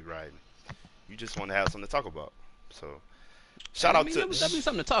you say you riding. You just want to have something to talk about. So, shout out to. There's definitely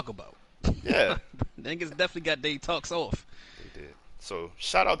something to talk about. Yeah. Niggas definitely got their talks off. They did. So,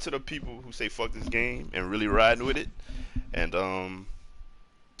 shout out to the people who say fuck this game and really riding with it. And,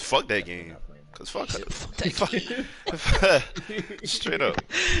 fuck that game. Because fuck that game. Straight up.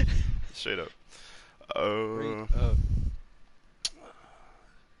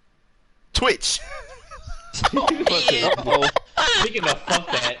 Twitch. Uh-oh. Speaking of fuck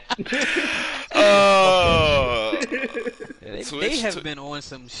that. They have been on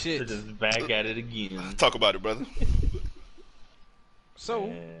some shit. Just back at it again. Talk about it, brother.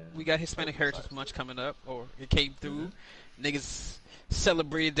 So, we got Hispanic Heritage Month coming up, or it came through. Niggas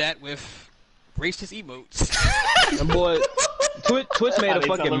celebrated that with racist emotes. And boy, Twitch made a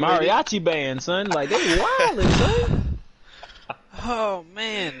fucking mariachi band, son. Like, they wildin', son. Oh,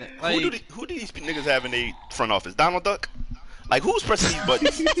 man. Like, Who do these niggas have in their front office? Donald Duck? Like, who's pressing these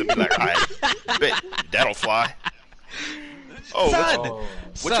buttons to be like, alright, bet, that'll fly. Oh,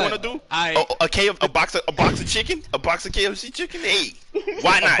 what you want to do? A box of chicken? A box of KFC chicken? Hey,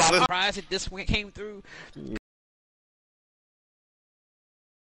 why not? Surprised that this one came through.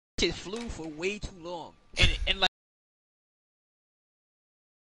 It flew for way too long, and like.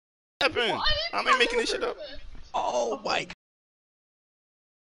 What? I ain't making this shit up. Oh my God.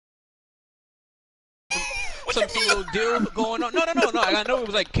 Some little deal going on. No. I know it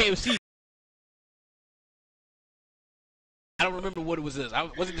was like KFC. I don't remember what it was.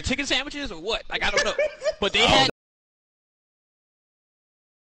 Was it the chicken sandwiches or what? Like, I don't know. But they had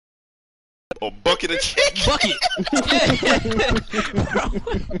a bucket of chicken. Bucket. Yeah.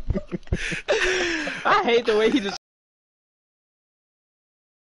 I hate the way he just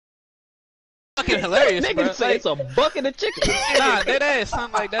fucking hilarious, bro. niggas say it's a bucket of chicken. Nah, that ass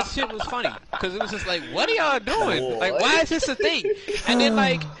sounded like that shit was funny. Cause it was just like, what are y'all doing? Like, why is this a thing? And then you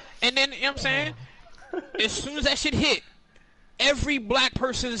know what I'm saying? As soon as that shit hit, every black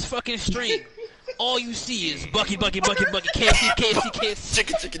person's fucking stream, all you see is bucket, KFC.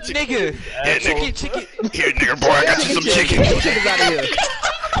 Chicken. Nigga, chicken. Here, nigger boy, I got you some chicken. Chicken's out of here.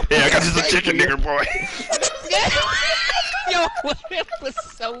 Yeah, I got you some chicken, nigger boy. Yo, it was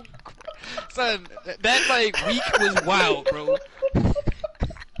so... Son, that like week was wild, bro.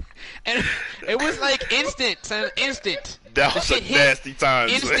 And it was like instant, son, instant. That was a nasty time.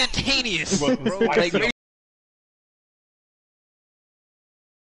 Instantaneous, bro. Like,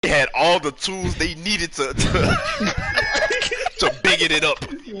 they had all the tools they needed to bigot it up.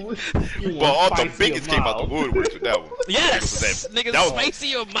 But all the biggest came out the woodworks with that one. Yes, niggas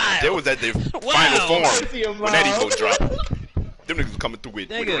spicy or mild. They was at their final form when that emo dropped. Them niggas coming through with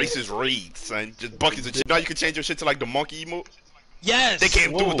racist raids, son. Just buckets of chicken. Now you can change your shit to like the monkey emote. Yes. They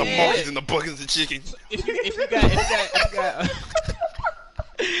came through with the monkeys and the buckets of chicken. If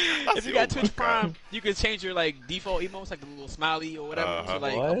you got Twitch Prime, you can change your like default emotes, like the little smiley or whatever, to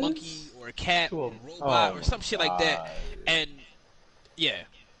like a monkey or a cat or a robot or some shit like that. And yeah,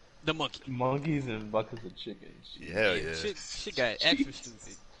 the monkey. Monkeys and buckets of chicken. Yeah. Shit got extra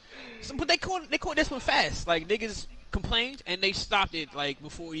stupid. But they caught this one fast. Like, niggas complained and they stopped it like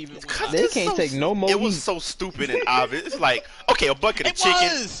before it even went out. They can't take no more. It was so stupid and obvious. It's like, okay, a bucket of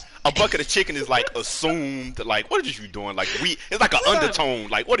chicken. A bucket of chicken is like assumed. Like, what are you doing? Like, it's like an undertone.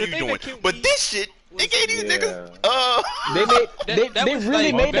 Like, what are you doing? But this shit, they gave these niggas. They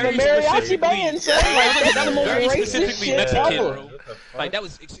really made them a mariachi band, son. Like, that's the most very racist specifically shit Mexican, ever. bro. Like, that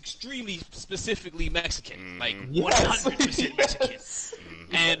was extremely specifically Mexican. Like, 100% Mexican.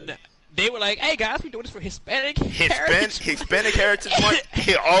 And they were like, "Hey guys, we doing this for Hispanic Heritage Month.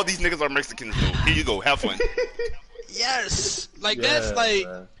 Here, all these niggas are Mexicans, though. Here you go, have fun." Yes, like that's like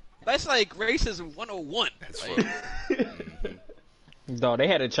racism 101. That's like, fun. Dog, they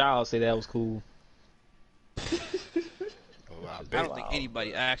had a child say that was cool. I don't think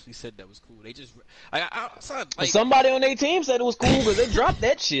anybody actually said that was cool. They just, somebody on their team said it was cool because they dropped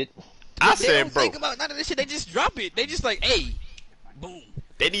that shit. I they said, don't bro, think about none of this shit. They just drop it. They just like, hey, boom.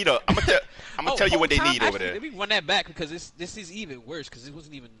 they need a. I'm gonna tell you what they need over there. Let me run that back because this is even worse because it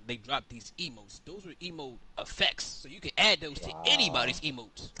wasn't even they dropped these emotes. Those were emote effects, so you can add those to anybody's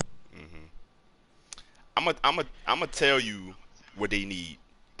emotes. I'm gonna tell you what they need.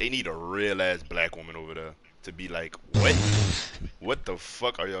 They need a real ass black woman over there to be like, what? What the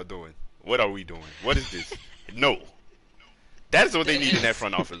fuck are y'all doing? What are we doing? What is this? No. That's what they need in that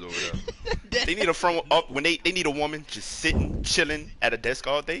front office over there. They need a front up when they need a woman just sitting, chilling at a desk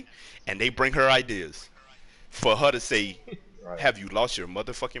all day, and they bring her ideas for her to say, "Have you lost your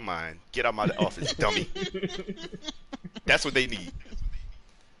motherfucking mind? Get out of my office, dummy." That's what they need.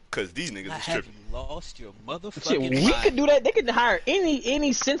 Cause these niggas are stripping. Have you lost your motherfucking Shit, mind? we could do that. They could hire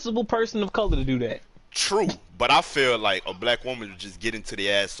any sensible person of color to do that. True, but I feel like a black woman would just get into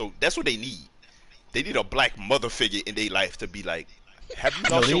their ass. So that's what they need. They need a black mother figure in their life to be like, "Have you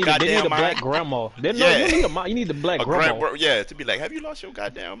lost your goddamn mind?" They need a black grandma. You need the black grandma. Yeah, to be like, "Have you lost your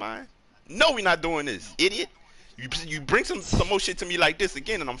goddamn mind?" No, we're not doing this, idiot. You bring some more shit to me like this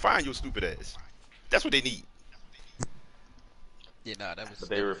again, and I'm firing your stupid ass. That's what they need. Yeah, nah, that was. But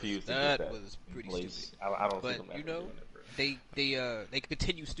they refuse to That get that was pretty in place. stupid. I don't see But them you ever know, doing it, bro. they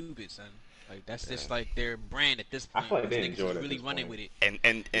continue stupid, son. Like that's just like their brand at this I point. feel like they Niggas enjoy is it at really this running point. with it.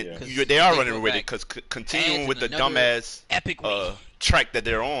 And Yeah. they are They running go with it back because continuing ads with the in another dumbass epic way. track that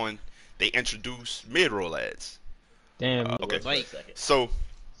they're on, they introduce mid-roll ads. Damn. Okay, Like, so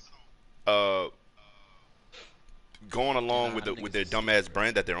going along Nah, with them their niggas is dumbass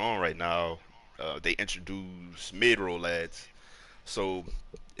brand that they're on right now, they introduce mid-roll ads. So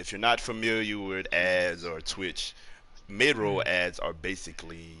if you're not familiar with ads or Twitch, mid-roll ads are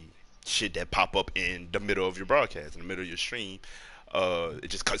basically shit that pop up in the middle of your broadcast, in the middle of your stream. It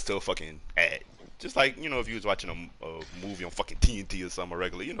just cuts to a fucking ad. Just like, you know, if you was watching a movie on fucking TNT or something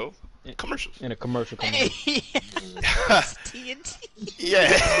regular, you know, commercials. In a commercial. TNT. Yeah.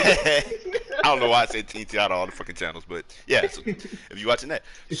 I don't know why I said TNT out of all the fucking channels, but yeah, so if you're watching that.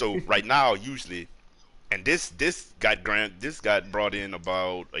 So right now, usually, and this got brought in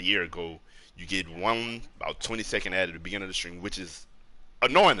about a year ago. You get one about 20-second ad at the beginning of the stream, which is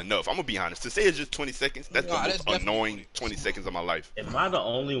annoying enough. I'm gonna be honest. To say it's just 20 seconds, that's the most annoying 20 seconds of my life. Am I the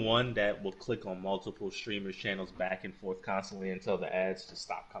only one that will click on multiple streamers' channels back and forth constantly until the ads just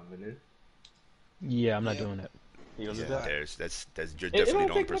stop coming in? Yeah, I'm not doing that. You don't do Yeah, that? that's you're It definitely don't the only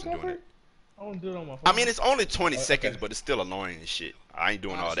take much person doing effort. it. I don't do it on my phone. I mean, it's only 20 seconds, okay. but it's still annoying as shit. I ain't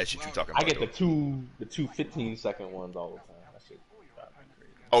doing all that shit you talking I about. get the though. two 15-second ones all the time. That shit drives me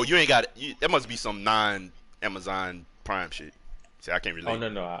crazy. Oh, you ain't got it. That must be some non-Amazon Prime shit. See, I can't relate. Oh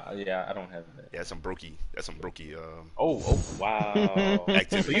no, I don't have that. Yeah, that's some brokey. Oh wow. So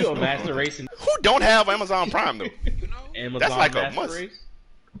Activity. you a master racing Who don't have Amazon Prime though? You know? Amazon That's like a master must. race?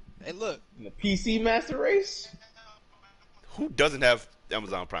 Hey, look. And the PC master race? Who doesn't have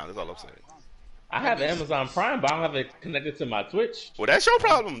Amazon Prime? That's all I'm saying. I have Amazon Prime, but I don't have it connected to my Twitch. Well, that's your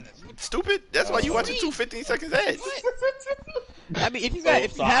problem, stupid. That's why you watching 2 15-second ads. I mean, if you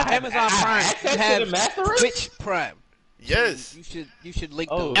have I Amazon have Prime, access you to have the master race? Twitch Prime. Yes. You should link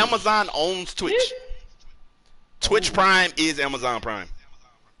Oh. those. Amazon owns Twitch. Twitch Prime is Amazon Prime.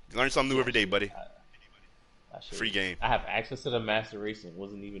 You learn something new every day, buddy. Free game. I have access to the master race and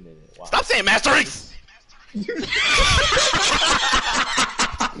wasn't even in it. Wow. Stop saying Master Race.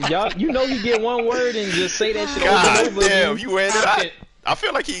 Y'all, you know you get one word and just say that shit over God and over damn, again. you wearing it. I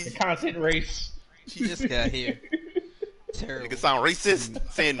feel like The content race. She just got here. Terrible. Nigga sound racist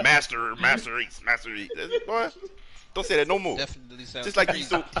saying Master Race. Boy, don't say that no more. Definitely sounds Just like you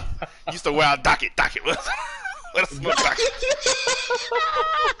used to wear a docket. Let us smoke docket.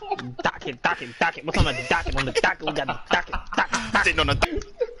 Docket. What's on the docket? On the docket, we got the docket. Sitting on the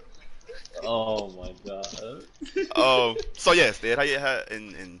Oh my god. So yes, Dad, how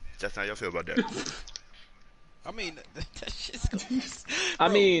and Justin, how y'all feel about that? I mean, that shit's going. I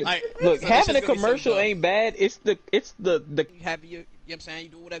mean, look, having a commercial ain't bad. It's the You have your, you know what I'm saying? You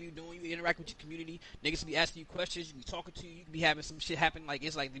do whatever you're doing. You interact with your community. Niggas be asking you questions. You be talking to you. You be having some shit happen. Like,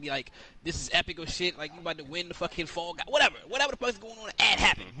 it's like, to be like, this is epic or shit. Like, you about to win the fucking Fall Guy. Whatever the fuck's going on, the ad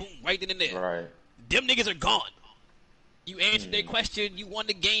happened. Boom, right then and there. Right. Them niggas are gone. You answered their question. You won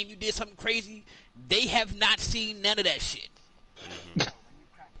the game. You did something crazy. They have not seen none of that shit.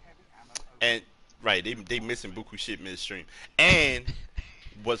 And right, they missing buku shit midstream. And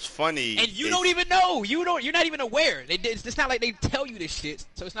what's funny, And you don't even know. You're not even aware. It's not like they tell you this shit.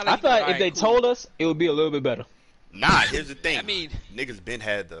 So it's not like I thought if they told us, it would be a little bit better. Nah, here's the thing. I mean, niggas been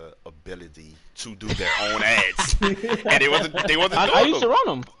had the ability to do their own ads, and they wasn't doing I used to them.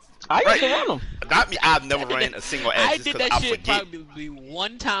 run them. Not me. I've never ran a single ad I just did because that I shit forget. probably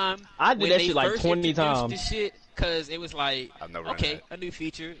one time. I did when that they shit like first 20 introduced times. The shit, cause it was like, I've never ran okay, that. a new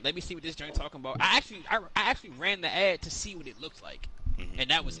feature. Let me see what this joint talking about. I actually ran the ad to see what it looked like, and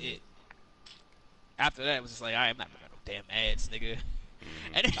that was it. After that, it was just like, I'm not running no damn ads, nigga.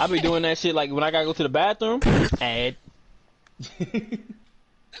 And I be doing that shit like when I gotta go to the bathroom. Ad. that'd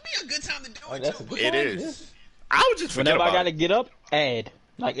be a good time to do it that's too. a but- good It is. I would just forget Whenever I about gotta it. get up, ad.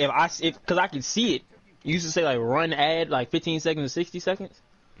 Like cause I can see it. You used to say like run ad like 15 seconds to 60 seconds.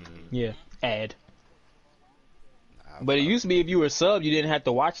 Yeah, ad. But it used to be if you were a sub, you didn't have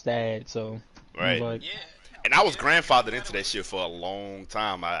to watch the ad. So Right. Like, Yeah. And I was grandfathered into that shit for a long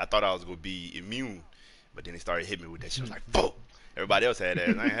time. I thought I was gonna be immune, but then they started hitting me with that shit. I was like, "Fuck!" Everybody else had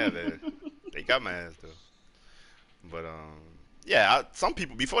ads. I ain't have ads. They got my ass though. But yeah. Some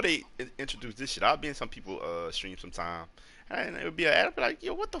people before they introduced this shit, I'll be in some people stream sometime, and it would be an ad. I'd be like,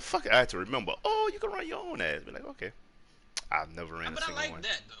 "Yo, what the fuck?" I had to remember. Oh, you can run your own ads. Be like, okay. I've never ran a But I single like one.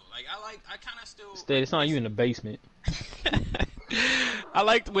 that though. Like I kind of still. Stead, it's not you in the basement. I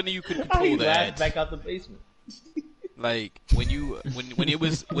liked when you could Oh, control he laughed that. back out the basement. Like when it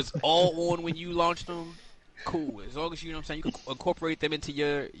was all on when you launched them, cool. As long as you know what I'm saying, you can incorporate them into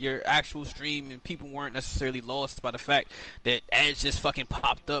your actual stream, and people weren't necessarily lost by the fact that ads just fucking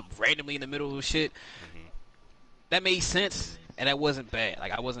popped up randomly in the middle of shit. That made sense, and that wasn't bad.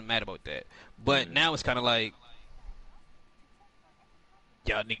 Like I wasn't mad about that. But now it's kind of like,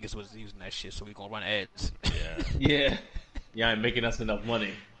 y'all niggas was using that shit, so we gonna run ads. Yeah. Y'all ain't making us enough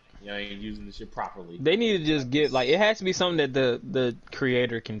money. Y'all ain't using the shit properly. They need to just get, like, it has to be something that the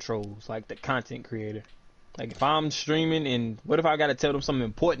creator controls, like the content creator. Like, if I'm streaming and what if I gotta tell them something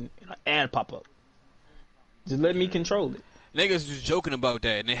important, an ad pop up? Just let me control it. Niggas was joking about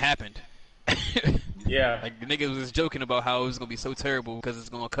that, and it happened. Yeah. Like, the niggas was joking about how it was gonna be so terrible because it's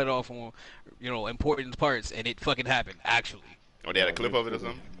gonna cut off on, important parts, and it fucking happened, actually. Oh, they had a clip of it or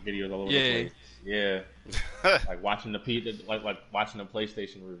something? Videos all over the place. Yeah. Like watching like watching the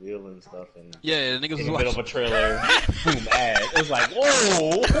PlayStation reveal and stuff, and yeah, the niggas in was the middle of a trailer, boom, ad. It was like,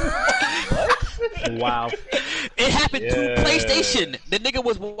 whoa, what? Wow. It happened to PlayStation. The nigga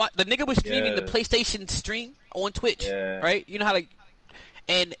was streaming the PlayStation stream on Twitch, right? You know how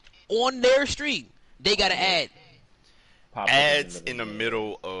and on their stream they got an ad. Ads in the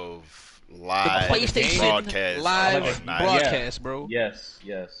middle of live the PlayStation broadcast. live broadcast, bro. Yes.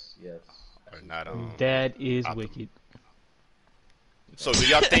 Not That is wicked. So do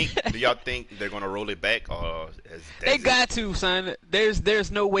y'all think they're gonna roll it back, or they got to, son?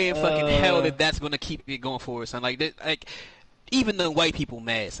 There's no way in fucking hell that's gonna keep it going forward, son. Like even the white people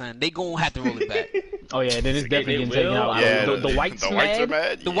mad, son. They gonna have to roll it back. Oh yeah, then it's definitely getting taken out. Yeah, the whites are mad.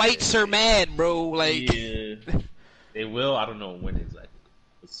 mad. The whites are mad, bro. Like they will. I don't know when exactly.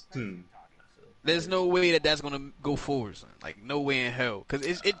 It's soon. There's no way that's gonna go forward, son. Like no way in hell, cause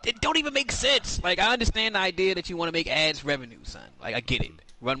it don't even make sense. Like I understand the idea that you want to make ads revenue, son. Like I get it.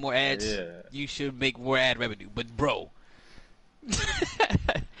 Run more ads. Yeah. You should make more ad revenue, but bro.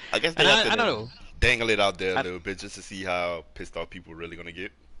 I guess they have to dangle it out there a little bit just to see how pissed off people really gonna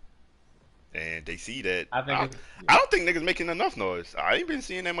get. And they see that. I don't think niggas making enough noise. I ain't been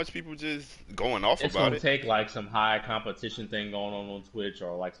seeing that much people just going off it's about it. It's gonna take like some high competition thing going on Twitch,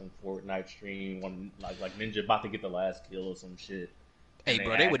 or like some Fortnite stream, one like Ninja about to get the last kill or some shit. Hey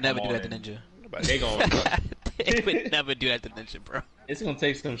bro, they would never do that to Ninja. They gonna. They would never do that to Ninja, bro. It's gonna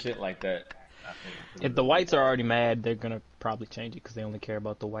take some shit like that. I think. If the whites are already mad, they're gonna probably change it because they only care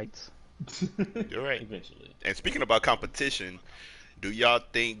about the whites. You're right. Eventually. And speaking about competition, do y'all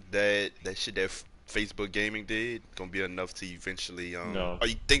think that shit that Facebook Gaming did gonna be enough to eventually? No. Or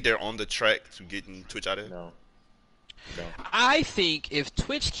you think they're on the track to getting Twitch out of there? No. I think if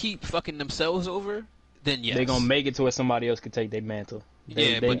Twitch keep fucking themselves over, then yes. They're gonna make it to where somebody else could take their mantle.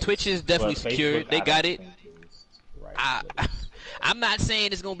 But Twitch is definitely secure. They got it. I'm not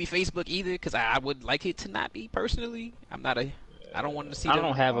saying it's gonna be Facebook either, because I would like it to not be personally. I don't want to see. I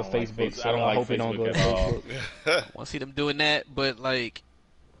don't have a Facebook, so I hope it don't go to Facebook. I want to see them doing that, but like,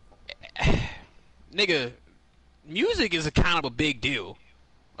 nigga, music is a kind of a big deal,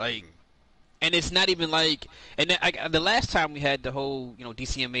 like, and it's not even like, and the last time we had the whole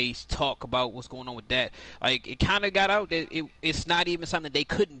DCMA talk about what's going on with that, like, it kind of got out that it's not even something that they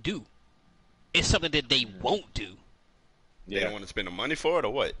couldn't do. It's something that they won't do. They don't want to spend the money for it,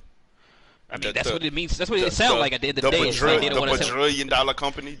 or what? I mean, that's what it means. That's what it sounds like at the end of the day. The quadrillion-dollar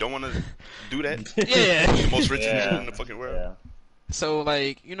company don't want to do that. Yeah. The most richest people in the fucking world. Yeah. So,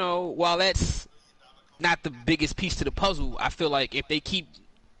 like, while that's not the biggest piece to the puzzle, I feel like if they keep,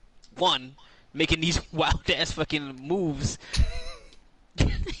 making these wild-ass fucking moves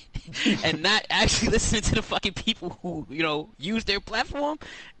and not actually listening to the fucking people who, use their platform,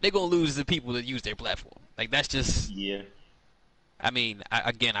 they're going to lose the people that use their platform. Like, that's just... Yeah. I mean,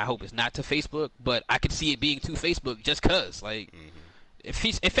 I hope it's not to Facebook, but I could see it being to Facebook just cause, like, if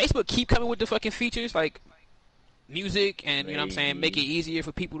Facebook keep coming with the fucking features, like, music and, you know what I'm saying, make it easier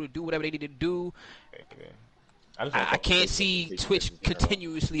for people to do whatever they need to do, I can't see Twitch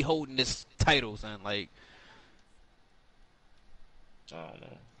continuously holding this title, son, like, I don't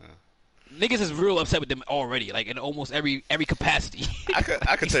know. Niggas is real upset with them already, like in almost every capacity. I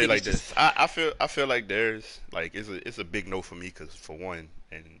could tell you like this. I feel like there's like it's a big no for me, because for one,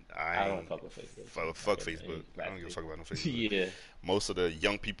 and I don't fuck with Facebook. Fuck Facebook. I don't give a fuck about no Facebook. Yeah. Most of the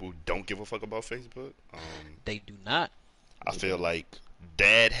young people don't give a fuck about Facebook. They do not. I feel like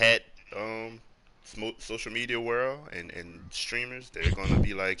dad hat social media world and streamers, they're gonna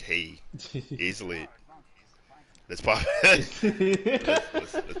be like, hey, it's lit. Let's pop it.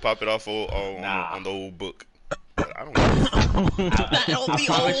 let's pop it off on the old book. But I don't know. I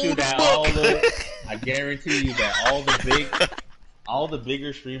promise you that I guarantee you that all the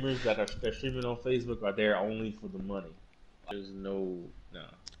bigger streamers that are they're streaming on Facebook are there only for the money. There's no.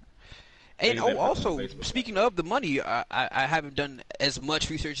 And Maybe they put it on also, Facebook. speaking of the money, I haven't done as much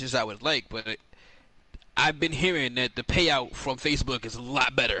research as I would like, but I've been hearing that the payout from Facebook is a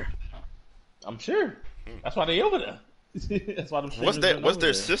lot better. I'm sure. That's why they over there. That's why them What's streamers that? been What's over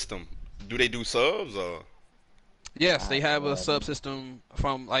their there. system? Do they do subs or? Yes, they have a subsystem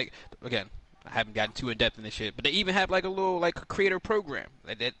from, like, again, I haven't gotten too in depth in this shit, but they even have like a little like a creator program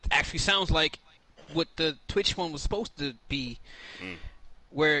that actually sounds like what the Twitch one was supposed to be.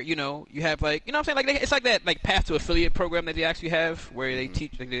 Where, you know, you have like, you know what I'm saying, like it's like that like path to affiliate program that they actually have, where they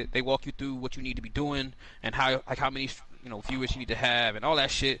teach, like, they walk you through what you need to be doing and how many, you know, viewers you need to have and all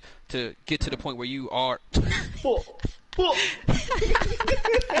that shit to get to the point where you are. I'm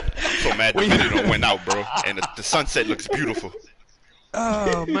so mad the video went out, bro, and the sunset looks beautiful.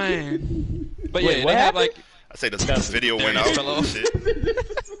 Oh man! But Wait, yeah, what they have happened? like. I say the video went out. Fell off. Shit.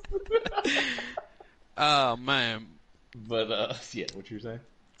 Oh man! But yeah, what you were saying?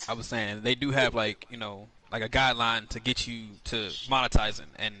 I was saying they do have like, you know, like a guideline to get you to monetizing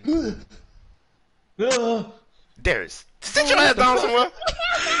and. Darius, sit your ass down somewhere.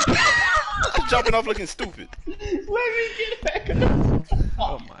 You're jumping off looking stupid. Let me get back up.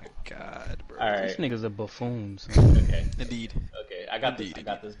 Oh my god, bro! All This right. nigga's a buffoon. Son. Okay. Indeed. Okay. I got this.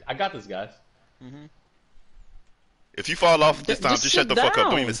 I got this, guys. If you fall off this time, Just just shut sit the fuck up.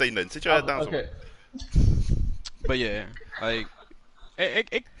 down. Don't even say nothing. Sit your ass down Okay. somewhere. But yeah, like,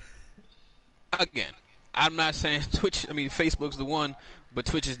 again, I'm not saying Twitch. I mean, Facebook's the one, but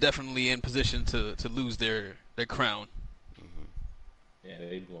Twitch is definitely in position to lose their crown. Yeah,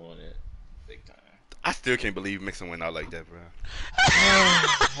 they blowing it big time. I still can't believe Mixon went out like that, bro.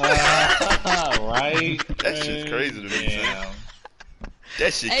 Right? That shit's crazy to me, Yeah. son.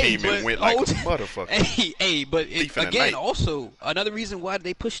 That shit Hey, came and but- went like oh, a motherfucker. Hey, but Thief in the again, night. also another reason why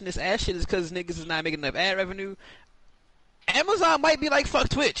they pushing this ass shit is because niggas is not making enough ad revenue. Amazon might be like, fuck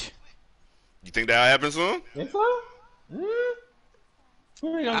Twitch. You think that'll happen soon? Think so?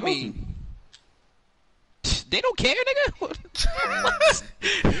 I mean, they don't care, nigga.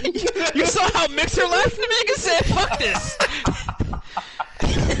 You saw how Mixer left? The nigga said, fuck this.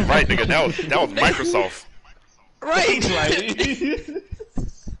 Right, nigga. That was Microsoft. Right.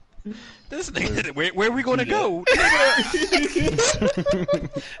 This nigga, where we gonna go?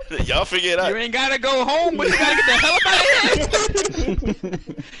 Y'all figure it You out. ain't gotta go home, but you gotta get the hell up out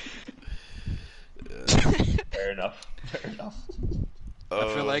of here. Fair enough.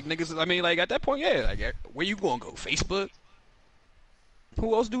 I feel like niggas. I mean, like at that point, yeah. Like, where you gonna go? Facebook?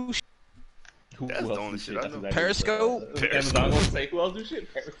 Who else do? That's the only shit I know. Periscope? Amazon gonna say who else do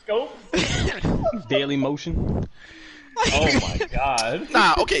shit? Periscope? Daily Motion. Oh my god.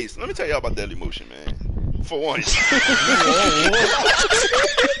 Nah, okay, so let me tell y'all about Daily Motion, man. For one.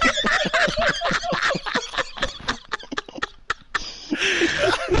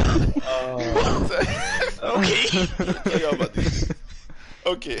 Okay. Tell y'all about this.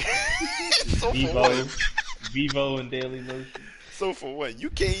 Okay. So for one, Vivo and Daily Motion. so for one, you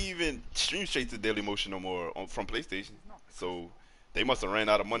can't even stream straight to Daily Motion no more from PlayStation. So they must have ran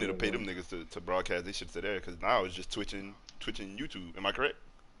out of money to pay them niggas to broadcast this shit to there. Because now it's just Twitch and YouTube. Am I correct?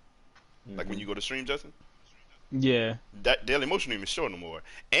 Like when you go to stream, Justin? Yeah. That Daily Motion ain't even show no more.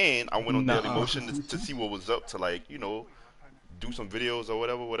 And I went on Nuh-uh. Daily Motion to see what was up to, like, you know, do some videos or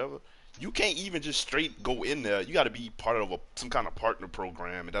whatever. You can't even just straight go in there. You got to be part of some kind of partner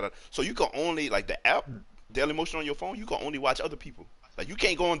program and that. So you can only, like, the app Daily Motion on your phone, you can only watch other people. Like, you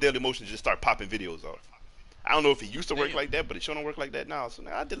can't go on Daily Motion and just start popping videos off. I don't know if it used to work like that, but it sure don't work like that now. So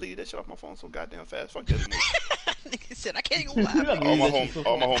now I deleted that shit off my phone so goddamn fast. Fuck Daily Motion. Nigga said, I can't go live.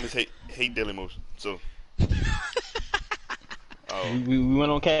 all my homies hate Daily Motion. So We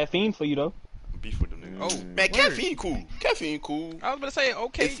went on caffeine for you though. beef with them niggas. Oh, Man, word. caffeine cool. Caffeine cool. I was gonna say,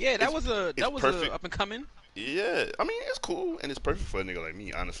 okay, It's- yeah, that it's- was a it's perfect. up and coming. Yeah, I mean it's cool and it's perfect for a nigga like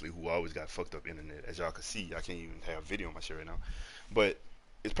me, honestly, who always got fucked up internet. As y'all can see, I can't even have video on my shit right now, but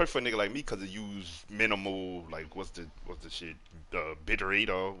it's perfect for a nigga like me because it use minimal, like what's the shit, bit rate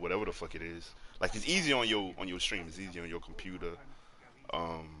or whatever the fuck it is. Like it's easy on your stream, it's easy on your computer.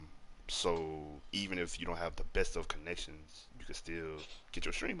 So even if you don't have the best of connections, you can still get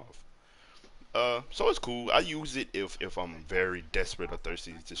your stream off. So it's cool. I use it if I'm very desperate or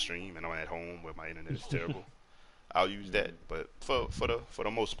thirsty to stream and I'm at home where my internet is terrible. I'll use that. But for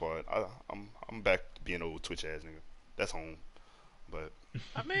the most part, I'm back to being old Twitch ass nigga. That's home. But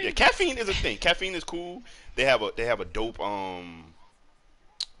I mean, yeah, caffeine is a thing. Caffeine is cool. They have a dope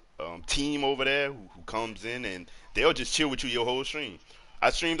team over there who comes in and they'll just chill with you your whole stream. I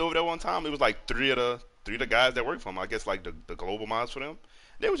streamed over there one time. It was like three of three of the guys that work for him, I guess like the global mods for them,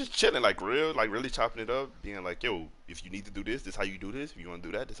 they were just chilling, like really chopping it up, being like, yo, if you need to do this how you do this. If you want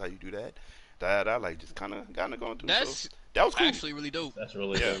to do that, this how you do that. Like just kind of going through. That's so that was cool. actually really dope. That's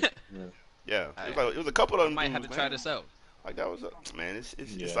really Yeah. dope. Yeah, it was a couple of I them. might have dudes, to try man. this out. Like that was man,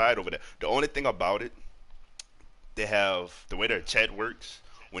 it's side over there. The only thing about it, they have the way their chat works.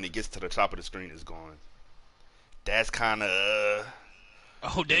 When it gets to the top of the screen, it's gone. That's kind of.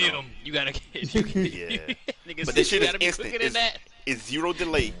 Oh damn! You gotta get. Yeah. Niggas, But this shit you is gotta be instant. quicker than that. It's zero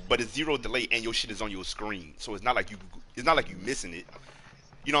delay, but it's zero delay, and your shit is on your screen. So it's not like you missing it.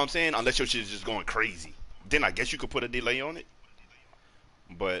 You know what I'm saying? Unless your shit is just going crazy, then I guess you could put a delay on it.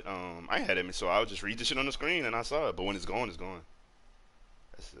 But I ain't had it, so I would just read the shit on the screen and I saw it. But when it's gone, it's gone.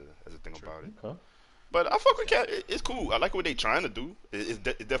 That's the thing about it. Okay. But I fuck with Cat. It's cool. I like what they trying to do. It's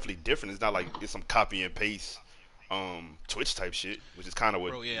definitely different. It's not like it's some copy and paste Twitch type shit, which is kind of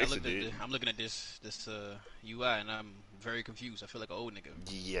what Bro, yeah, Mixer did. I'm looking at this UI and I'm very confused. I feel like an old nigga.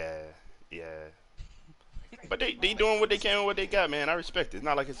 Yeah. But they doing what they can with what they got, man. I respect it. It's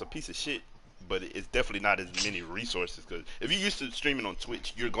not like it's a piece of shit, but it's definitely not as many resources. Because if you're used to streaming on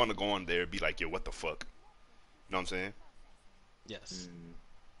Twitch, you're gonna go on there and be like, yo, what the fuck? You know what I'm saying? Yes.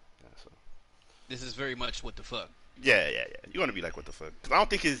 Yeah, so. This is very much what the fuck. Yeah. You're gonna be like, what the fuck? Because I don't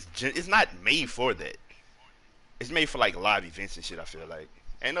think it's not made for that. It's made for like live events and shit. I feel like,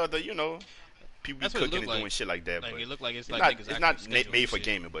 and people be cooking and doing shit like that. Like but it look like it's not, like it's not made for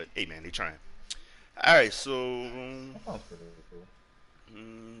gaming. But hey, man, they trying. All right, so That sounds pretty cool.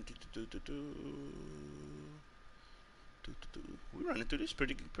 we're running through this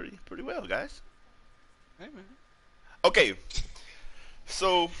pretty well, guys. Hey man. Okay,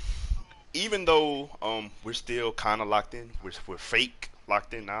 so even though we're still kind of locked in, we're fake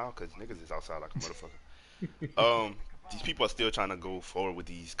locked in now because niggas is outside like a motherfucker. These people are still trying to go forward with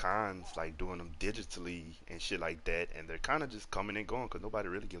these cons, like doing them digitally and shit like that, and they're kind of just coming and going because nobody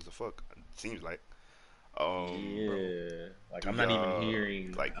really gives a fuck. It seems like. Yeah, like I'm not even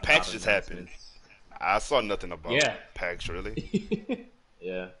hearing like PAX just happened. I saw nothing about PAX really.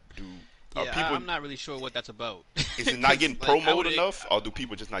 Yeah. I'm not really sure what that's about. Is it not getting Like, promoted enough, or do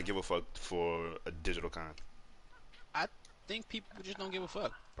people just not give a fuck for a digital con? I think people just don't give a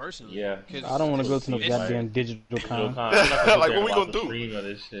fuck, personally. Yeah. I don't want to go to no It's- goddamn digital con. Like, what we gonna do? Stream of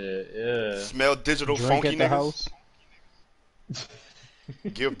this shit. Yeah. Smell digital Drink funky at the niggas. house.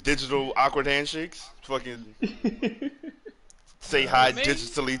 Give digital awkward handshakes. Fucking say hi Maybe.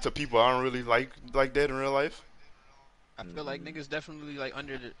 digitally to people I don't really like that in real life. I feel like niggas definitely like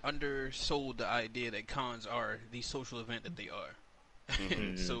undersold the idea that cons are the social event that they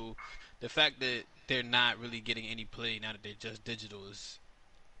are. So the fact that they're not really getting any play now that they're just digital is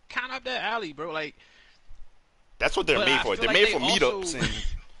kind of up that alley, bro. Like That's what they're But made I for. feel They're like made they for meetups also- and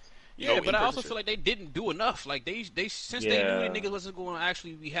yeah, but I in-person also shit. feel like they didn't do enough. Like they since they knew that niggas wasn't going to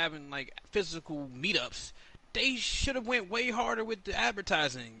actually be having like physical meetups, they should have went way harder with the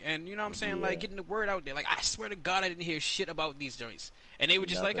advertising and you know what I'm saying, like getting the word out there. Like I swear to God, I didn't hear shit about these joints, and they were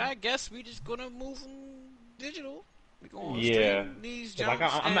just like, I guess we just gonna move from digital. We gonna stream these Like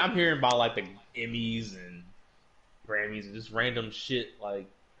joints. I'm hearing about like the Emmys and Grammys and just random shit like,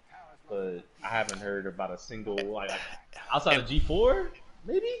 but I haven't heard about a single like outside of G4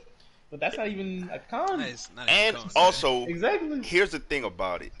 maybe. But that's not even a con. Not And cons, also, Exactly. here's the thing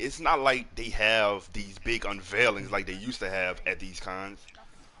about it. It's not like they have these big unveilings like they used to have at these cons.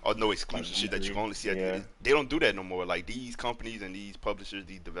 Or no exclusive shit that you can only see at these. They don't do that no more. Like these companies and these publishers,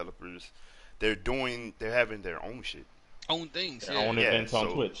 these developers, they're having their own shit. own things. Their Yeah. own events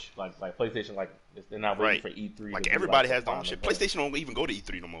on Twitch, like PlayStation. Like they're not waiting for E3. Like to do, everybody like, has their a own shit. final event. PlayStation don't even go to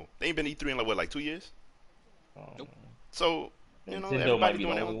E3 no more. They ain't been to E3 in like 2 years. Nope. So you know, Nintendo might everybody be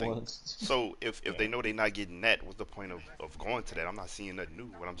doing the their own only thing. ones. So if they're not getting that, what's the point of going to that? I'm not seeing nothing new.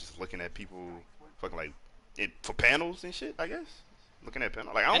 When I'm just looking at people fucking like for panels and shit. I guess looking at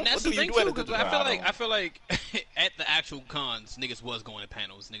panels. Like I And don't. that's What the do you thing do at too, a because digital? I feel like at the actual cons, niggas was going to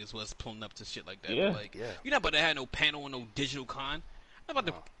panels, niggas was pulling up to shit like that. Yeah. But like, Yeah. you're not about to have no panel and no digital con. I'm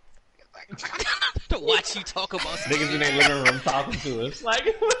about to watch you talk about some Niggas in their living room talking to us. Like,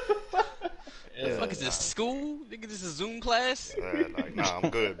 The fuck is this, school? Nigga, this is Zoom class? Like, nah, I'm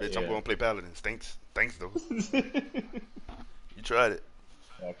good, bitch. I'm Yeah. going to play Paladins. Thanks though. You tried it.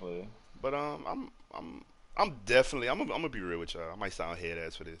 exactly. But I'm definitely I'm gonna be real with y'all. I might sound head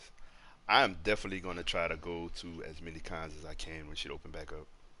ass for this. I am definitely gonna try to go to as many cons as I can when shit open back up.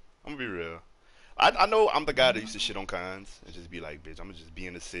 I'm gonna be real. I know I'm the guy that used to shit on cons and just be like, bitch, I'm gonna just be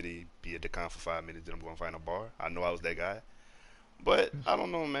in the city, be at the con for 5 minutes, then I'm gonna find a bar. I know I was that guy. But I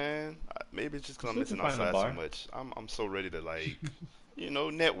don't know, man. Maybe it's just because I'm You missing can find a outside so bar. much. I'm so ready to like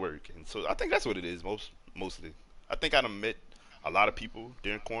network. And so I think that's what it is mostly. I think I done met a lot of people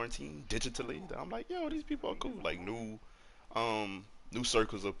during quarantine digitally that I'm like, yo, these people are cool. Like new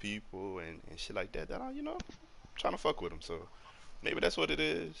circles of people and shit like that I, trying to fuck with them. So maybe that's what it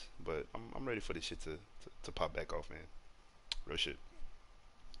is. But I'm ready for this shit to pop back off, man. Real shit.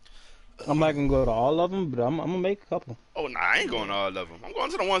 I'm not gonna go to all of them, but I'm gonna make a couple. Oh, nah, I ain't going to all of them. I'm going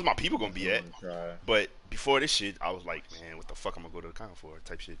to the ones my people gonna be at. But before this shit, I was like, man, what the fuck I'm gonna go to the con for?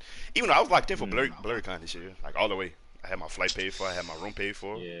 Type shit. Even though I was locked in for BlurryCon this year, like all the way. I had my flight paid for. I had my room paid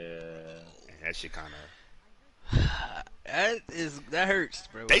for. Yeah. And that shit kind of. That hurts,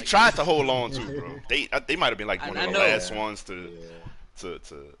 bro. They tried to hold on too, bro. They might have been like one of the last ones to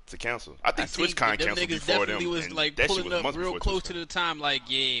cancel. I think TwitchCon canceled before them. Was like that pulling shit was up real close to the time. Like,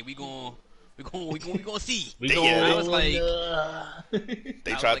 yeah, we gonna see. I was like,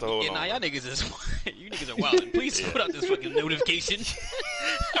 they tried to hold on. Nah, y'all niggas are wild. Please put out this fucking notification.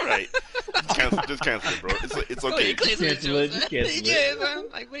 All right, just cancel it, bro. It's okay. Cancel it. Yeah, man.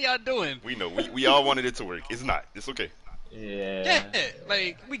 Like, what y'all doing? We know. We all wanted it to work. It's not. It's okay. Yeah.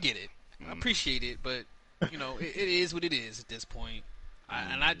 Like, we get it. I appreciate it, but it is what it is at this point.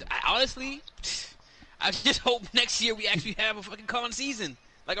 I honestly, I just hope next year we actually have a fucking con season,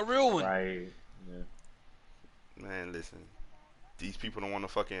 like a real one. Right. Yeah. Man, listen. These people don't want to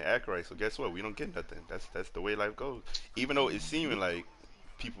fucking act right, so guess what? We don't get nothing. That's the way life goes. Even though it's seeming like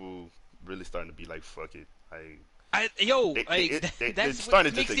people really starting to be like, fuck it. Like, that's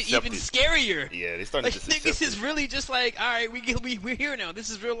starting what to makes just it even scarier. Yeah, they starting like, to just accept niggas is really just like, all right, we're here now. This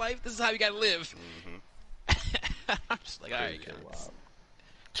is real life. This is how we gotta live. Mm-hmm. I'm just like, all right, guys. Wow.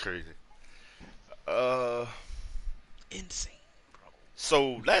 Crazy. Insane, bro.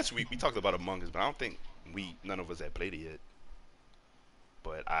 So last week we talked about Among Us, but I don't think none of us had played it yet.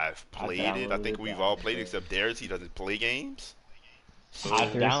 But I've played it. I think we've all played it except Darius. He doesn't play games. So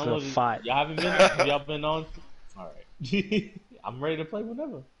I've downloaded. Y'all haven't been. Y'all been on. All right. I'm ready to play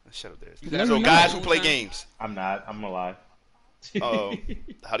whenever. Shut up, Darius. So guys who play games. I'm not. I'm gonna lie.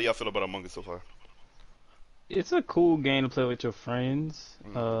 How do y'all feel about Among Us so far? It's a cool game to play with your friends.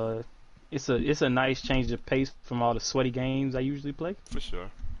 It's a nice change of pace from all the sweaty games I usually play. For sure.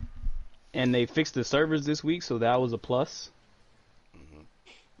 And they fixed the servers this week, so that was a plus.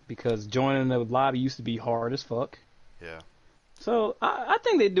 Because joining the lobby used to be hard as fuck. Yeah. So I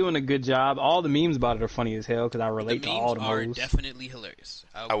think they're doing a good job. All the memes about it are funny as hell because I relate to all the moves. The memes are definitely hilarious.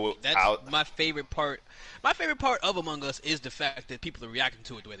 That's my favorite part. My favorite part of Among Us is the fact that people are reacting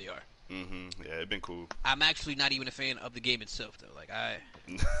to it the way they are. Mm-hmm. Yeah, it's been cool. I'm actually not even a fan of the game itself, though. Like,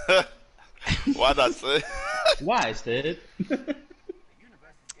 Why not, say? Why, Stead?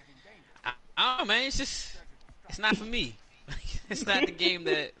 I don't know, man. It's not for me. It's not the game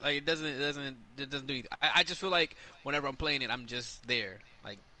that it doesn't do anything. I just feel like whenever I'm playing it, I'm just there,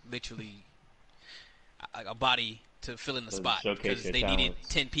 like literally, like a body to fill in the spot because they needed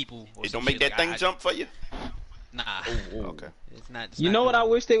 10 people. It don't make that thing jump for you. Nah. Okay. It's not. You know what I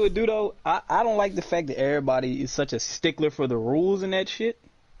wish they would do though? I don't like the fact that everybody is such a stickler for the rules and that shit.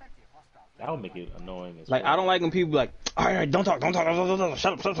 That would make it annoying. Like I don't like when people be like, all right, don't talk,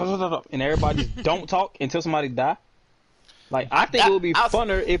 shut up, and everybody just don't talk until somebody die. Like, I think it would be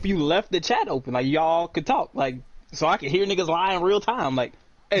funner if you left the chat open. Like, y'all could talk. Like, so I could hear niggas lie in real time. Like,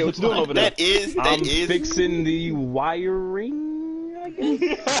 hey, what you doing over there? I'm fixing the wiring, I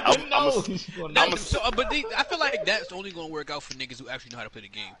guess. But I feel like that's only going to work out for niggas who actually know how to play the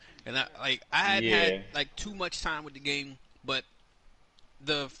game. And I had too much time with the game, but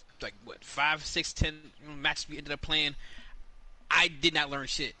the, 5, 6, 10 matches we ended up playing, I did not learn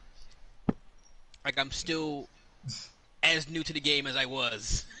shit. Like, I'm still as new to the game as I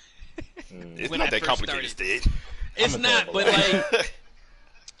was. It's not that complicated, Stage. It's not, but like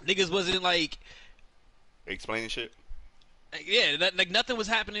niggas wasn't like explaining shit. Yeah, nothing was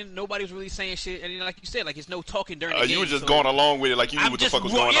happening. Nobody was really saying shit, and like you said, like it's no talking during the game. You were just going along with it, like you knew what the fuck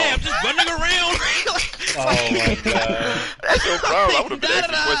was going on. Yeah, I'm just running around. Oh my god, that's your problem. I would have been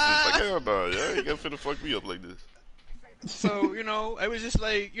asking questions like, hell no, yeah, you gotta finna fuck me up like this. So it was just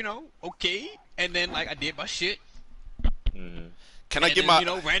like okay, and then like I did my shit. Mm-hmm. Can I get my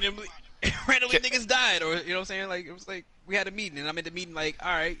randomly niggas died, or what I'm saying, like it was like we had a meeting and I'm at the meeting like,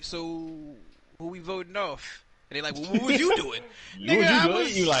 all right, so who we voting off? And they like, well, what was you doing? You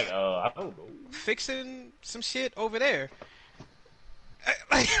like, I don't know, fixing some shit over there.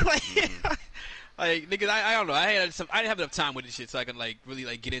 Like niggas, I don't know. I didn't have enough time with this shit so I could like really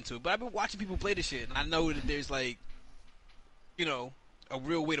like get into it. But I've been watching people play this shit, and I know that there's like, a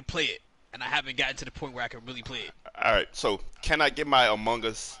real way to play it. And I haven't gotten to the point where I can really play it. All right, so can I get my Among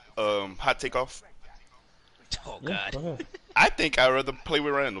Us hot take off? Oh God! I think I'd rather play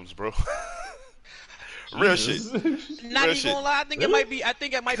with randoms, bro. Real shit. Not Real even shit. gonna lie, I think it might be. I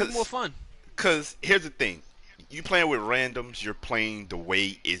think it might be more fun. Cause here's the thing, you playing with randoms, you're playing the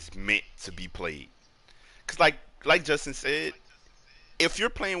way it's meant to be played. Cause like Justin said, if you're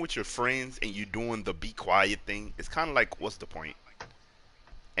playing with your friends and you're doing the be quiet thing, it's kind of like, what's the point?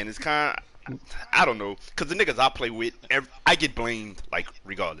 And it's kind of, I don't know, cause the niggas I play with, I get blamed like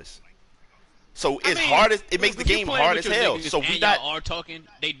regardless. So it's hard as it makes the game hard as hell. So we y'all are talking,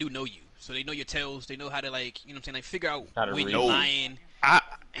 they do know you, so they know your tells, they know how to like, you know what I'm saying, like figure out when you're lying.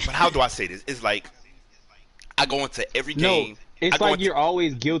 But how do I say this? It's like I go into every game. It's like you're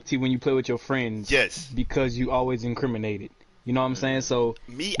always guilty when you play with your friends. Yes. Because you always incriminated. You know what I'm saying? So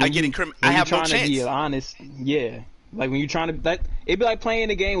I get incriminated. I have no chance. Trying to be honest, yeah. Like when you're trying to, like, it'd be like playing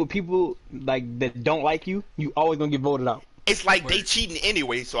a game with people like that don't like you. You always gonna get voted out. It's like they cheating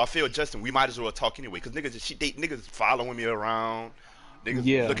anyway. So I feel, Justin, we might as well talk anyway, because niggas following me around.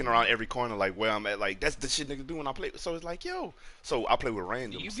 Niggas looking around every corner like where I'm at. Like that's the shit niggas do when I play. So it's like, yo. So I play with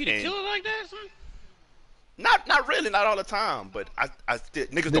randoms. You be the killer like that, son? Not really, not all the time, but I still,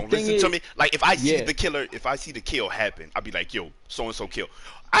 niggas don't listen to me. Like if I see the killer, if I see the kill happen, I'll be like, yo, so and so kill.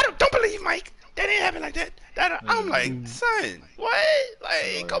 I don't believe Mike. That didn't happen like that. I'm like, son, what?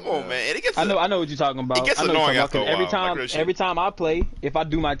 Like, come on, man. And it gets I know what you're talking about. It gets annoying after a while. Every time I play, if I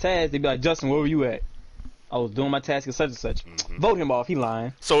do my task, they be like, Justin, where were you at? I was doing my task at such and such. Vote him off. He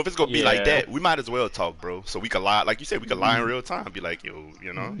lying. So if it's gonna be like that, we might as well talk, bro. So we can lie, like you said, we can lie in real time. Be like, yo,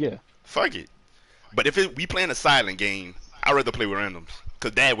 you know, fuck it. But if we playing a silent game, I'd rather play with randoms,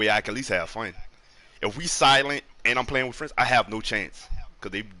 cause that way I can at least have fun. If we silent and I'm playing with friends, I have no chance,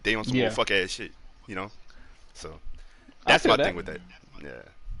 cause they on some fuck ass shit, you know. So that's my thing with that. Yeah.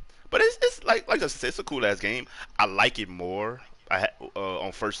 But it's like I said, it's a cool ass game. I like it more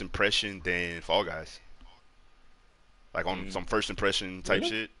on first impression than Fall Guys. Like on some first impression type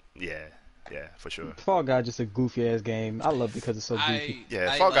shit. Yeah, for sure. Fall Guys just a goofy ass game. I love it because it's so goofy.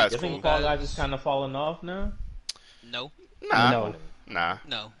 Fall Guys cool. You think Fall Guys is kind of falling off now? No. Nah.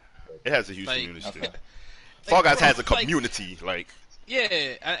 No. It has a huge community. Okay. Fall Guys has a community, like. Yeah,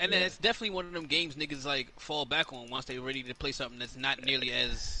 and it's definitely one of them games niggas like fall back on once they're ready to play something that's not nearly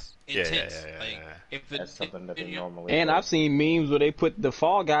as intense. That's something that they normally. And I've seen memes where they put the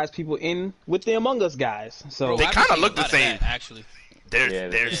Fall Guys people in with the Among Us guys. So they kind of look the same. Actually,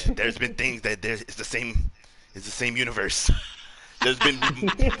 there's been things that it's the same universe. There's been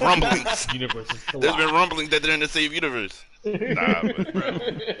rumblings. There's been rumblings that they're in the same universe. Nah, but,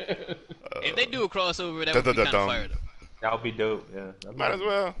 if they do a crossover, that would be kind of fire though. That would be dope. Yeah, might as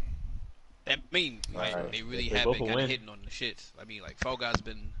well. That mean, right. They really have been kind of hitting on the shit. I mean, like Fall Guys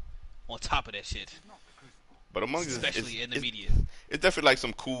been on top of that shit. But Among Us, especially in the media, it's definitely like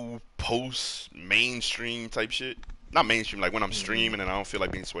some cool post mainstream type shit. Not mainstream, like when I'm streaming and I don't feel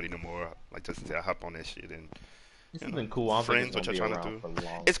like being sweaty no more. Like just I hop on that shit and it's been cool. Friends, what you're trying to do.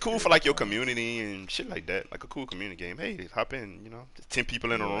 It's cool for like your community and shit like that. Like a cool community game. Hey, hop in. You know, just 10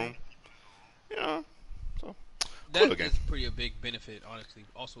 people in a room. You know, so. That is pretty a big benefit, honestly.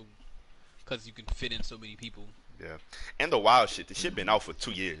 Also, because you can fit in so many people. Yeah, and the wild shit. The shit been out for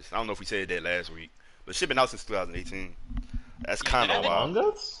 2 years. I don't know if we said that last week, but shit been out since 2018. That's kind of wild.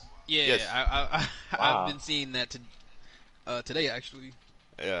 Among Us? Yeah, yes. I've been seeing that today actually.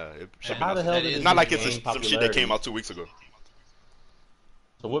 Yeah. How the hell did it's not like it's some shit that came out 2 weeks ago.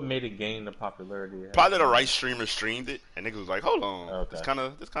 So what made it gain the popularity? Probably the right streamer streamed it, and niggas was like, "Hold on, okay. it's kind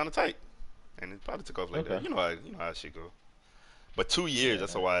of tight." And it probably took off like that. You know how shit go. But 2 years,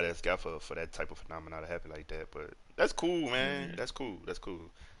 that's a wide ass gap for that type of phenomenon to happen like that. But that's cool, man. Mm-hmm. That's cool.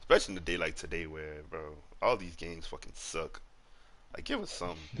 Especially in a day like today where, bro, all these games fucking suck. Like, give us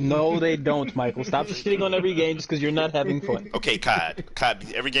something. No, they don't, Michael. Stop shitting on every game just because you're not having fun. Okay, COD.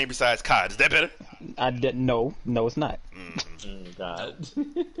 Every game besides COD. Is that better? No, it's not. God.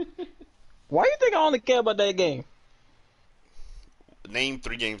 Why you think I only care about that game? Name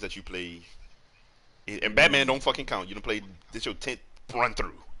 3 games that you played. And Batman don't fucking count. You done played this your 10th run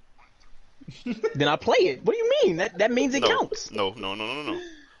through. Then I play it. What do you mean? That means it counts. No.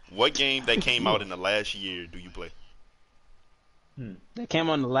 What game that came out in the last year do you play? That came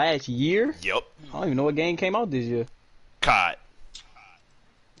out in the last year? Yep. I don't even know what game came out this year. COD.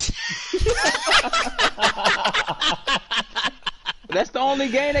 That's the only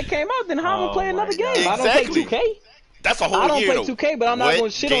game that came out. Then how am I gonna play another game? Exactly. I don't play 2K. That's a whole year. I don't play 2K, but I'm not going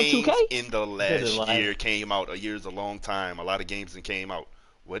to shit on 2K. What games in the last year came out? A year is a long time. A lot of games that came out.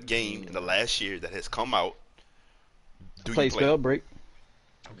 What game in the last year that has come out do you play? Spellbreak.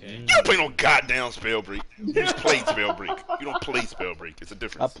 Okay. You don't play no goddamn Spellbreak. You just played Spellbreak. You don't play Spellbreak. It's a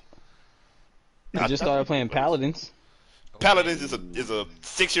difference. I just started playing Paladins. Paladins is a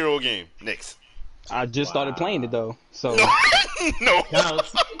 6-year-old game. Next. I just started playing it though, so No, no,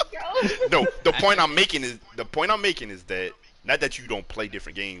 Counts. no. The point I'm making is that not that you don't play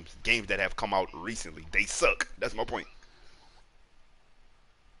different games that have come out recently. They suck. That's my point.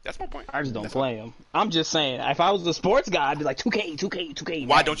 That's my point. I just don't play them. I'm just saying, if I was a sports guy, I'd be like 2K, 2K, 2K.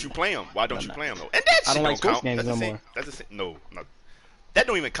 Why don't you play them? Why don't you play them though? And that I shit don't like sports count. games That's the no same. more. That's the same. No, that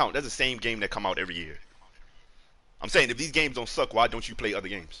don't even count. That's the same game that come out every year. I'm saying if these games don't suck, why don't you play other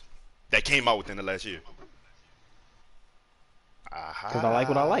games that came out within the last year? Because I like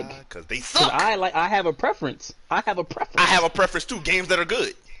what I like. Because they Because suck. I have a preference. I have a preference. I have a preference too. Games that are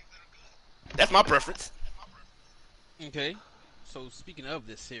good. That's my preference. Okay. So speaking of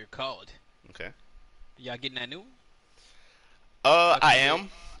this here COD, Okay. y'all getting that new one? I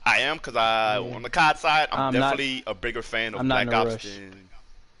am, because on the COD side, I'm I'm not- definitely a bigger fan of I'm not in Black a Ops rush. than.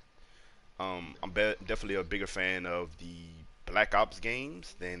 Definitely a bigger fan of the Black Ops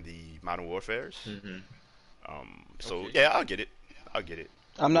games than the Modern Warfares. So Okay. yeah, I'll get it.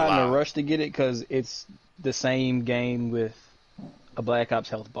 I'm not in Wow. a rush to get it because it's the same game with a Black Ops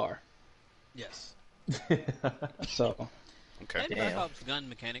health bar. Yes. So, Okay. And Black Ops gun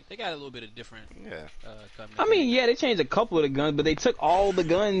mechanic, they got a little bit of different Yeah. gun I mean, yeah, they changed a couple of the guns, but they took all the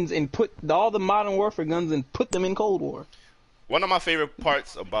guns and put all the Modern Warfare guns and put them in Cold War. One of my favorite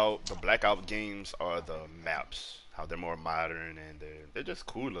parts about the Black Ops games are the maps. How they're more modern and they're just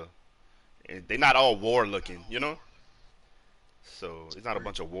cooler. And they're not all war looking, you know. So it's not a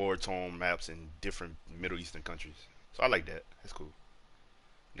bunch of war-torn maps in different Middle Eastern countries. So I like that. That's cool.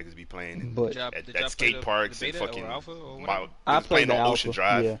 Niggas be playing in, But- at Did y'all play skate the parks and beta or fucking. alpha or whatever? Mount, I niggas playing played the on Ocean alpha.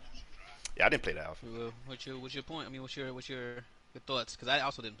 Drive. Yeah. Yeah, I didn't play the alpha. Well, what's your point? I mean, what's your thoughts? Because I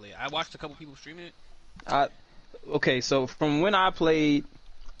also didn't play it. I watched a couple people streaming it. Okay, so from when I played,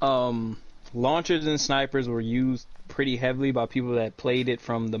 launchers and snipers were used pretty heavily by people that played it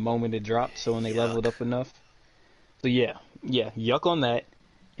from the moment it dropped. So when they leveled up enough, so yeah, yuck on that.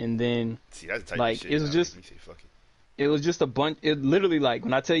 And then See, that's the type Like, of shit it was that just- makes me say, fuck it. it was just a bunch. It literally, like,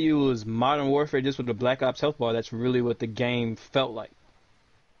 when I tell you it was Modern Warfare just with the Black Ops health bar, that's really what the game felt like.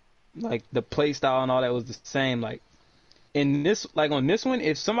 Like, the play style and all that was the same. Like, in this, like, on this one,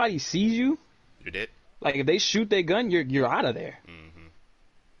 if somebody sees you, You're dead. like, if they shoot their gun, you're out of there. Mm-hmm.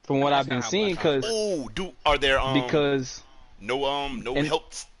 From what That's I've been not how seeing, Black Ops because Oh, are there because no and-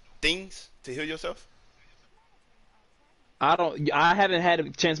 help things to heal yourself? I haven't had a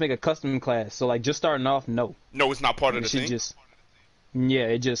chance to make a custom class. So, like, just starting off, no. No, it's not part of It the should thing. just, yeah,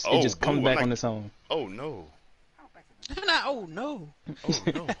 it just comes I'm back like- on its own. Oh no. Oh no. Oh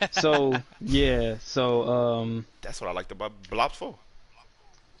no. So yeah, so That's what I liked about Blops 4.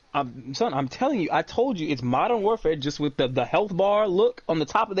 I'm telling you, I told you, it's Modern Warfare just with the health bar look on the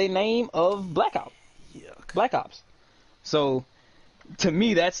top of their name of Black Ops. Yuck. Black Ops. So, to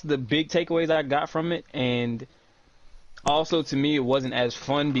me, that's the big takeaways I got from it, and also to me, it wasn't as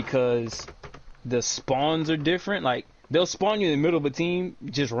fun because the spawns are different. Like, they'll spawn you in the middle of a team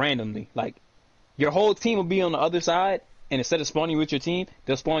just randomly. Like, your whole team will be on the other side, and instead of spawning you with your team,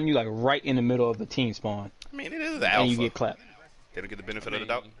 they'll spawn you like right in the middle of the team spawn, I mean, it is the alpha. and you get clapped. They don't get the benefit of the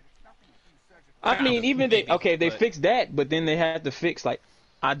doubt. I mean, even they maybe, they but- fixed that, but then they had to fix, like,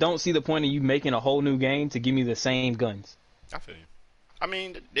 I don't see the point of you making a whole new game to give me the same guns. I feel you. I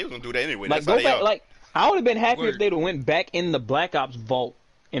mean, they was gonna do that anyway. Like, That's how go they back, are. like, I would have been happy if Word. they'd have went back in the Black Ops vault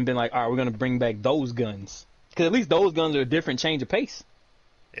and been like, all right, we're gonna bring back those guns, because at least those guns are a different change of pace.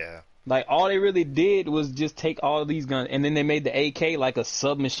 Yeah. Like, all they really did was just take all of these guns, and then they made the AK like a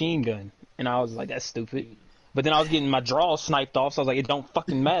submachine gun, and I was like, that's stupid. But then I was getting my draw sniped off, so I was like, it don't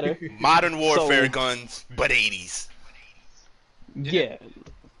fucking matter. Modern Warfare So- guns, but 80s. Yeah.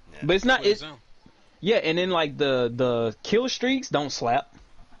 But it's not, it, yeah, and then, like, the kill streaks don't slap.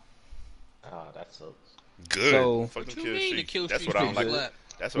 Ah, that sucks. Good. So- Fucking What you kill mean the streaks. kill That's streaks what I don't don't like. slap?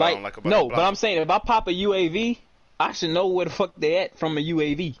 That's what I Like, don't like about no, the but I'm saying, if I pop a UAV, I should know where the fuck they at from a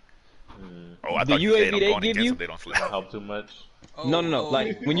UAV. Oh, I the thought you said UAV I'm they going give against you- them, they don't That slap. help too much. No.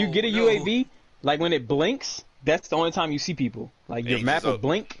 Like, when you get a UAV, like, when it blinks, that's the only time you see people. Like, your And map just will up.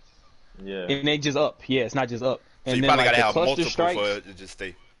 blink, Yeah. and they just up. Yeah, it's not just up. So And you then, probably like, gotta the have cluster multiple strikes, for it to just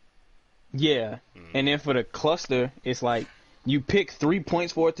stay. yeah. And then for the cluster, it's like, you pick 3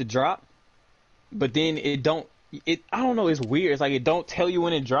 points for it to drop, but then it don't, I don't know, it's weird. It's like, it don't tell you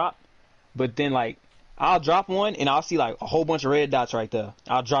when it dropped, but then, like, I'll drop one, and I'll see, like, a whole bunch of red dots right there.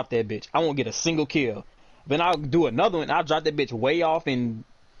 I'll drop that bitch. I won't get a single kill. Then I'll do another one, I'll drop that bitch way off in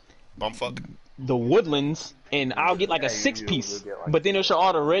Bumfuck. the woodlands, and I'll get like a Yeah, you 6-piece. usually get like But then it'll show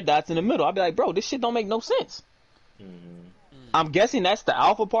all the red dots in the middle. I'll be like, bro, this shit don't make no sense. I'm guessing that's the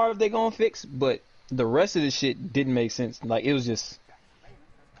alpha part if they're gonna fix, but the rest of the shit didn't make sense. Like, it was just,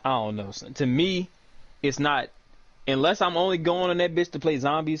 I don't know. To me, it's not, unless I'm only going on that bitch to play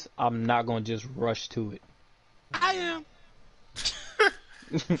zombies, I'm not gonna just rush to it. I am.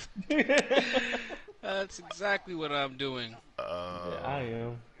 That's exactly what I'm doing. Yeah, I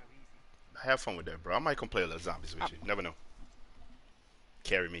am. Have fun with that, bro. I might come play a little zombies with you. Never know.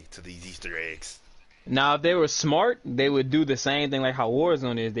 Carry me to these Easter eggs. Now, if they were smart, they would do the same thing like how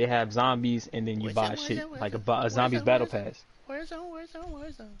Warzone is. They have zombies, and then you buy shit, like a zombies battle pass. Warzone.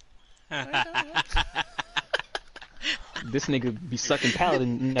 This nigga be sucking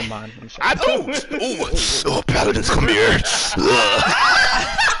Paladin. Never mind. I do! Oh, Paladins, come here.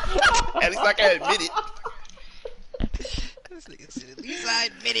 At least I can admit it. This nigga said, at least I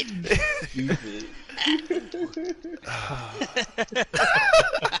admit it.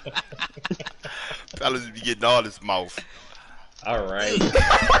 Paladins be getting all this mouth. All right.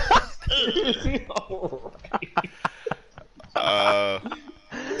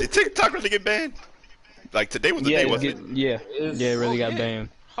 Did TikTok really get banned? Like, today was the day, wasn't it? Yeah, it really got banned.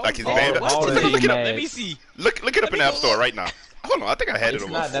 Like, it's banned? Look it up. Let me see. Look it up in the App Store right now. Hold on, I think I had it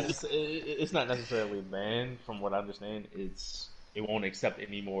on my phone. It's not necessarily banned, from what I understand. It won't accept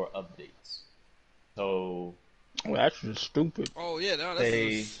any more updates. So, well, that's just stupid. Oh yeah, no,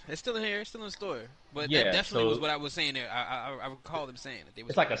 it's still in here. It's still in the store. But yeah, that definitely was what I was saying there. I recall them saying that they was.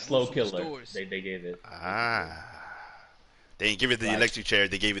 It's like a slow killer. Stores. They gave it. They didn't give it the electric chair.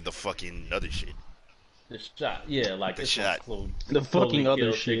 They gave it the fucking other shit. The shot, yeah, like the shot. The fucking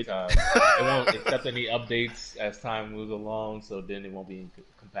other shit. It won't accept any updates as time moves along, so then it won't be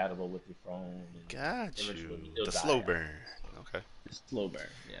compatible with your phone. Got you. The slow burn. Okay. The slow burn.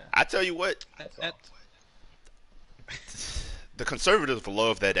 Yeah. I tell you what. The conservatives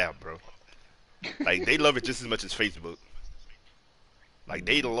love that app, bro. Like, they love it just as much as Facebook. Like,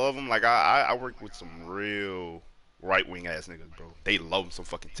 they love them. Like, I work with some real right-wing ass niggas, bro. They love some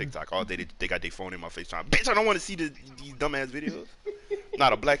fucking TikTok. All day they got their phone in my face trying, bitch, I don't want to see these dumbass videos.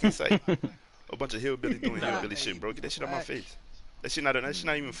 Not a black in sight. A bunch of hillbillies doing hillbilly shit, bro. Get that shit out my face. That shit not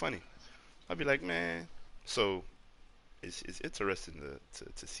even funny. I'll be like, man. So, it's interesting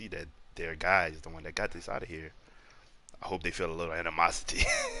to see that their guy is the one that got this out of here. I hope they feel a little animosity.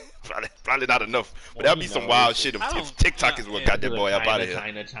 probably not enough. But that'll be some wild shit if TikTok is what got that boy up out of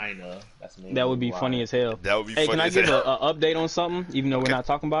here. China. That would be funny as hell. That would be funny. Hey, can I give an update on something, even though we're not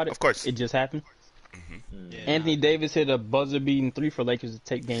talking about it? Of course. It just happened. Mm-hmm. Yeah. Anthony Davis hit a buzzer-beating 3 for Lakers to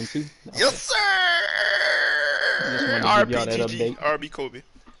take Game 2. Okay. Yes, sir! Just wanted to give y'all that update. RB Kobe.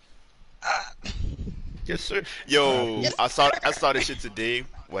 Yes, sir. Yo, yes, I saw this shit today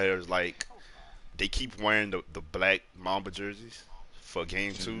where it was like, they keep wearing the black Mamba jerseys for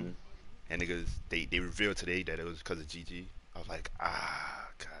Game 2, and niggas they revealed today that it was because of GG. I was like,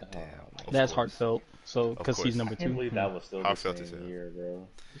 goddamn. That's heartfelt. So because he's number 2. I can't believe that was still the same year, bro.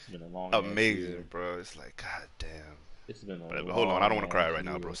 It's been a long amazing year. Bro. It's like, goddamn. It's been but hold on, I don't want to cry right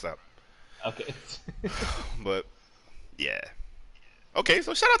now, bro. Stop. Okay. But yeah. Okay,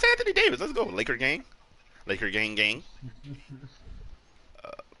 so shout out to Anthony Davis. Let's go, Laker gang. We finna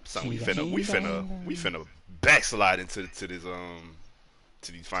backslide into this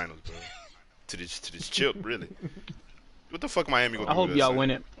to these finals, bro. To this chip, really. What the fuck Miami gonna do? I hope y'all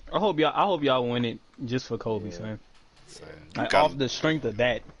win it. I hope y'all win it just for Kobe, man. Like, off the strength of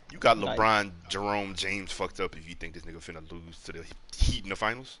that. You got LeBron, Jerome, James fucked up if you think this nigga finna lose to the Heat in the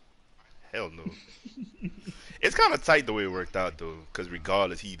finals. Hell no. It's kind of tight the way it worked out though, because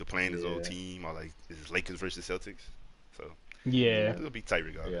regardless, he either playing his old team or like it's Lakers versus Celtics. So yeah, it'll be tight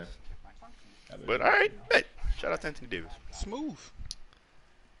regardless. Yeah. But all right, bet. Shout out to Anthony Davis. Smooth.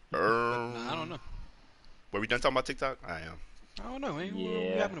 I don't know. Were we done talking about TikTok? I am. I don't know.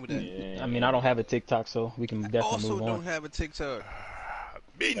 What happened with that? Yeah. I mean, I don't have a TikTok, so we can definitely move on. I also don't have a TikTok.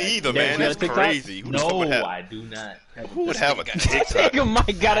 Me neither, man. That's crazy. No, I do not. Who would have a TikTok?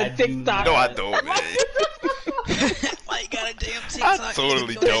 Mike got a TikTok. No, I don't, man. Mike got a damn TikTok. I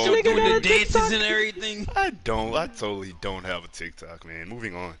totally don't. Doing the dances and everything. I totally don't have a TikTok, man.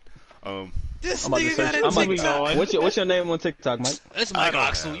 Moving on. This nigga got a TikTok. What's your name on TikTok, Mike? It's Mike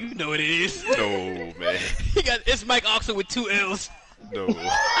Oxel. You know what it is. No, man. It's Mike Oxel with 2 L's. No.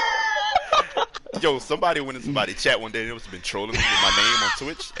 Yo, somebody went in somebody chat one day and it was been trolling me with my name on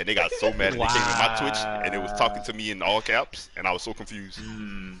Twitch, and they got so mad and they came in my Twitch and it was talking to me in all caps, and I was so confused.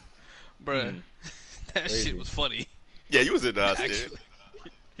 Bruh, that shit was funny. Yeah, you was in the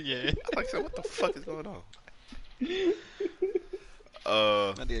Yeah. I said, what the fuck is going on?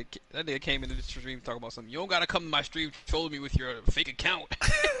 That nigga came into the stream talking about something. You don't gotta come to my stream trolling me with your fake account.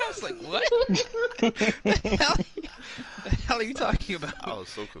 I was like, what? The hell are you talking about? I was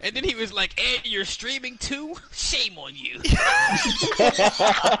so confused. And then he was like, and you're streaming too? Shame on you.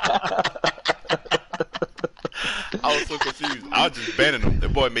 I was so confused. I was just banning him.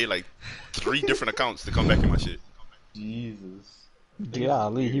 That boy made like 3 different accounts to come back in my shit. Jesus.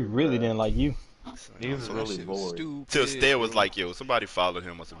 Golly, he really didn't like you. He was That really shit was bored. stupid. Till Stair was like, yo, somebody followed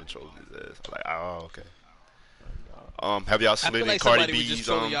him, must have been trolling his ass. I'm like, oh, okay. Have y'all I slid feel in like Cardi somebody was just B's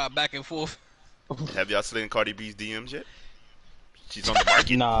trolling y'all back and forth. Have y'all slid in Cardi B's DMs yet? She's on the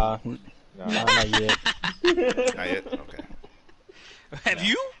market. Nah, not yet. Not yet? Okay. Have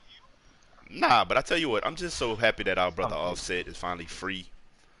you? Nah, but I tell you what, I'm just so happy that our brother Offset is finally free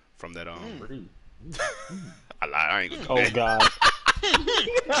from that Pretty. I lied, I ain't gonna do Oh that. God.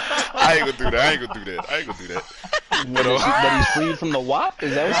 I ain't gonna do that. But he's freed from the WAP?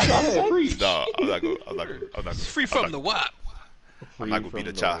 Is that what you're trying to say? No, I'm not gonna It's free from the WAP. I'm not gonna be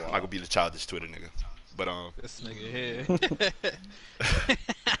the child. I'm not gonna be the childish Twitter nigga. But This nigga here.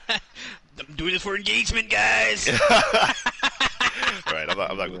 I'm doing this for engagement, guys. right, I'm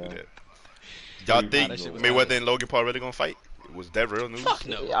not gonna do that. Y'all think that shit was Mayweather and Logan Paul really gonna fight? Was that real news? Fuck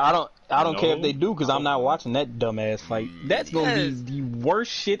no. I don't care if No. they do because I'm not watching that dumbass fight. That's gonna be the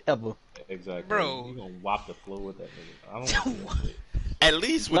worst shit ever. Exactly. Bro. You gonna wop the floor with that nigga. I don't want to see At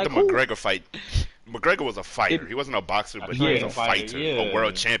least with Like the who? McGregor fight, McGregor was a fighter. He wasn't a boxer, but he Yeah. was a fighter, Yeah. a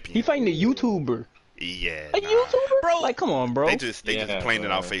world champion. He fighting a YouTuber. Yeah, A nah. YouTuber? Bro. Like, come on, bro. They just Yeah, playing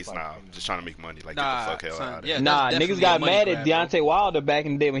in our bro. face Like- now, just trying to make money. Like Nah, get the fuck hell son, out of yeah. here. Nah, That's niggas definitely got a money mad at grab, Deontay Wilder back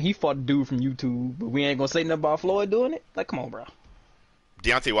in the day when he fought the dude from YouTube, but we ain't gonna say nothing about Floyd doing it. Like, come on, bro.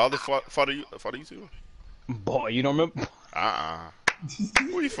 Deontay Wilder fought a YouTuber? Boy, you don't remember?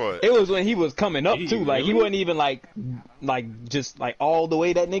 Who he fought? It was when he was coming up Did he too. Like, he really? wasn't even like just like all the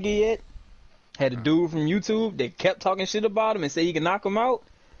way that nigga yet. Had a dude from YouTube that kept talking shit about him and said he could knock him out.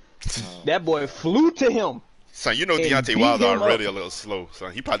 That boy flew to him. Son, you know And Deontay beat Wilder him already up. a little slow.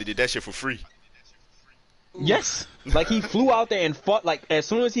 Son, he probably did that shit for free. Yes, like he flew out there and fought. Like as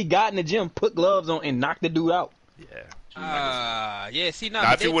soon as he got in the gym, put gloves on and knocked the dude out. Yeah. Yeah, see, Nah,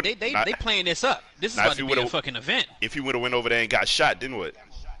 nah, if he would- they nah. playing this up. This is Nah, about if he to be a would've- fucking event. If he would have went over there and got shot, then what?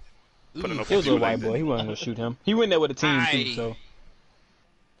 Put enough It was a dude like white that. boy. He wasn't gonna shoot him. He went there with a team too. Aye. So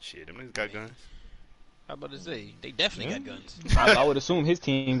Shit, them niggas got guns. How about to say? They definitely got guns. I would assume his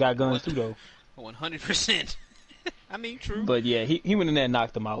team got guns too, though. 100%. I mean, true. But yeah, he went in there and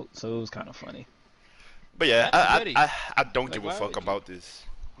knocked him out. So it was kind of funny. But yeah, That's petty. I don't Like, give a why fuck would you? about this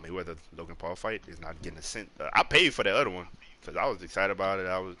Mayweather Logan Paul fight. Is not getting a cent. I paid for the other one because I was excited about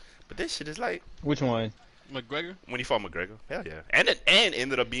it. But this shit is like Which one? McGregor? when he fought McGregor. Hell yeah, and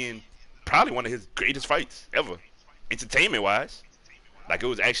ended up being probably one of his greatest fights ever, entertainment wise. Like it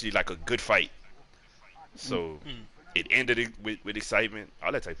was actually like a good fight. So it ended it with excitement,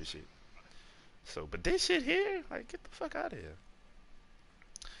 all that type of shit. So, but this shit here, like, get the fuck out of here.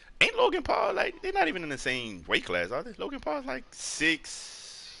 Ain't Logan Paul like they're not even in the same weight class, are they? Logan Paul's like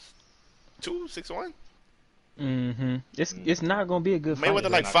 6'2", 6'1". Mm-hmm. It's not gonna be a good fight.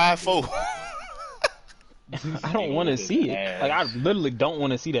 Mayweather like 5'4". I don't want to see it. Like I literally don't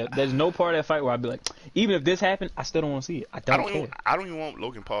want to see that. There's no part of that fight where I'd be like, even if this happened, I still don't want to see it. I don't care. I don't even want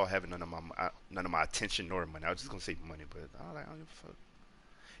Logan Paul having none of my attention nor money. I was just gonna say money, but I don't give a fuck.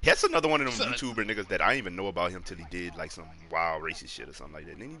 That's another one of them YouTuber niggas that I didn't even know about him till he did like some wild racist shit or something like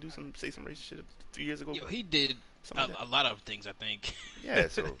that. Didn't he say some racist shit a few years ago? Yo, he did Something like a lot of things, I think. Yeah,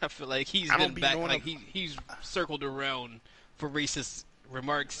 so I feel like he's I don't been be back, knowing like him. he's circled around for racist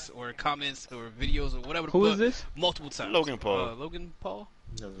remarks or comments or videos or whatever. Who the is fuck this? Multiple times. Logan Paul. Logan Paul?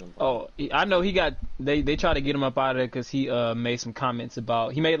 Oh, I know he got. They tried to get him up out of there because he made some comments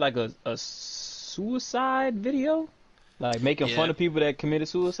about. He made like a suicide video, like making Yeah. fun of people that committed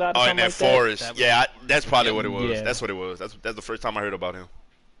suicide. Or Oh, in something that like that. forest. That was- Yeah, that's probably what it was. Yeah. That's what it was. That's the first time I heard about him.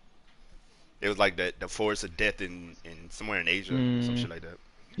 It was like the forest of death in somewhere in Asia, some shit like that.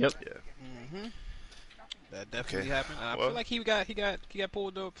 Yep. Yeah. That definitely Okay. happened. I Well- feel like he got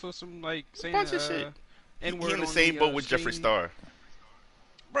pulled up for some like saying Bunch of shit. He N-word in the on same boat with Jeffree stream. Star.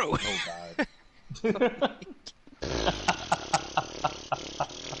 Bro. Oh God.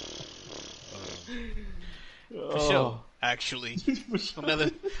 For sure, actually.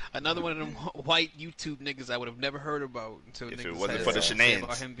 Another one of them white YouTube niggas I would have never heard about until If niggas it wasn't had for the to say shenanigans.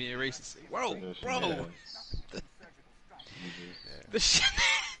 about him being racist. Bro. Yeah. The shit.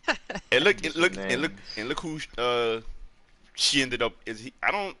 And look who she ended up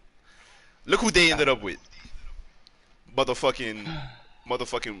look who they ended up with. Motherfucking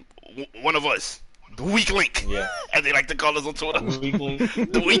one of us. The weak link. Yeah. As they like to call us on Twitter. Weak link.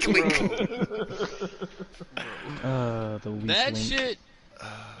 The weak link. The weak That link. shit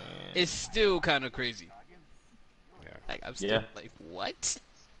is still kind of crazy. Yeah. Like I'm still Yeah. like, what?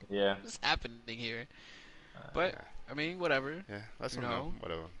 Yeah. What's happening here? But I mean, whatever. Yeah, that's You what know.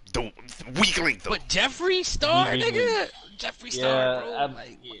 whatever. The weak link though. But Jeffree Star, Weak nigga. Jeffree Star, bro. I'm-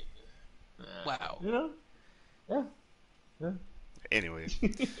 Like, yeah. wow. You know? Yeah. Anyway,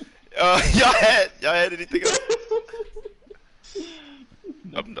 y'all had anything else?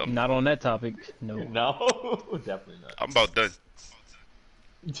 I'm Not on that topic. No. No, definitely not. I'm about done.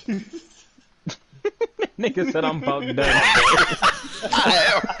 Nigga said I'm about done.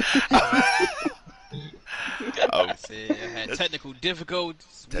 I said I had technical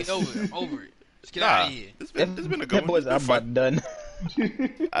difficulties. We over it. I'm over it. Let's get out of here. It's been a good That one. boy's It's been I'm fun. about done.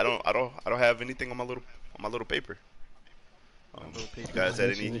 I don't have anything on my little paper. You guys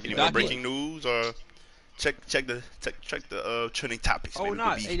had any more Doc, breaking news or check the trending topics? Oh man.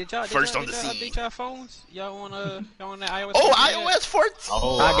 no! It could be Hey, did y'all first on the update scene. y'all phones? Y'all on that iOS? Oh, 14 yet? iOS 14.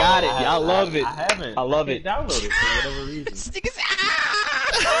 Oh, I got it. Y'all love it. I haven't. I love can't it. download it for whatever reason. This nigga's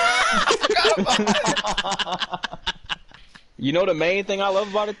You know the main thing I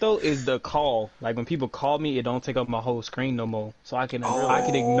love about it though is the call. Like when people call me, it don't take up my whole screen no more. So I can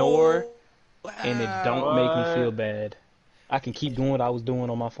ignore and it don't make me feel bad. I can keep doing what I was doing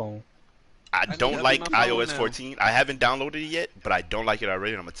on my phone. I need to don't update like my phone iOS now. 14. I haven't downloaded it yet, but I don't like it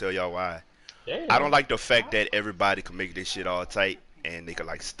already, and I'm gonna tell y'all why. Damn. I don't like the fact that everybody can make this shit all tight and they can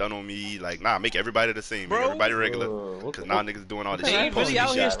like stun on me. Like, nah, make everybody the same, make Bro. everybody regular. What Cause the- now niggas doing all this They shit. ain't supposed really to be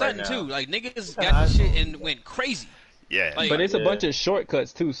out here shot. right stunting now. too. Like niggas Yeah, got the shit iPhone. and went crazy. Yeah, Like- But it's a Yeah. bunch of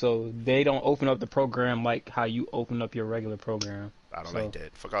shortcuts too, so they don't open up the program like how you open up your regular program. I don't so- like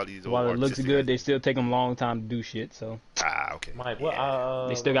that. Fuck all these old While it looks artistic good, ass- they still take them a long time to do shit. So Okay. Mike, what? Yeah.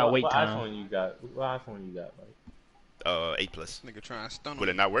 They still got what, wait what time. iPhone you got? What iPhone you got, Mike? 8 Plus. Nigga trying to stun Would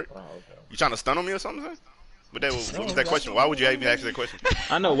them. it not work? Oh, okay. You trying to stun on me or something, son? But that what was that question? Why would you even ask that question?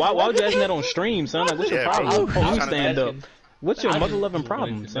 I know why would you ask that on stream, son? Like, what's your Yeah, problem? bro. You I'm police trying to stand up. asking- What's your I mother just loving wanted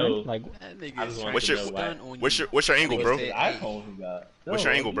problem, to son? know. Like, That I nigga just is wanted What's trying your- to stun on What's you. your angle, bro? What's The that? iPhone you got? What's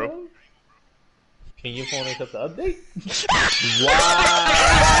your angle, bro? Can your phone accept the update? wow.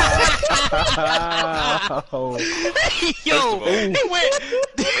 Yo, of all- they went.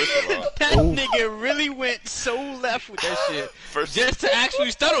 First of all, That nigga really went so left with that shit first, just to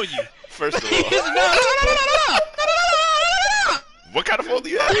actually stun on you. first of He said, all, no. what kind of phone do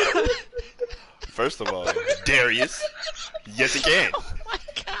you have? First of all, Darius, yes he can. Oh my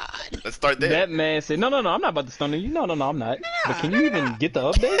god. Let's start there. That man said, no, I'm not about to stun you. No, I'm not. But can you even get the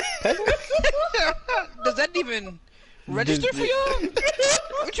update? Peasant? Does that even register Does- for y'all?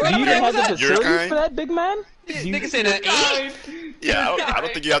 What you Do got you over even there have with the that? You're facilities kind. for that, big man? Do you- Nigga said that. Yeah, I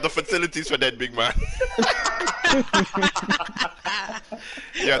don't think you have the facilities for that, big man.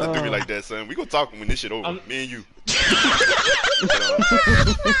 You have to do me like that, son. We gonna talk when this shit over. Me and you.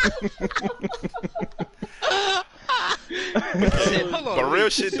 Hold on. But real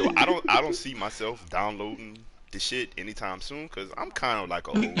shit though, I don't see myself downloading the shit anytime soon because I'm kind of like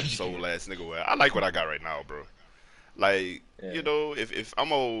a old soul ass nigga where I like what I got right now, bro. Like, Yeah. you know, if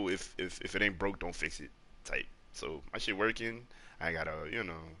I'm old, if it ain't broke, don't fix it type. So my shit working. I gotta, you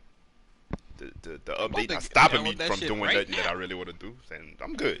know, the about update to not stopping me download that from shit doing right nothing that I really want to do, and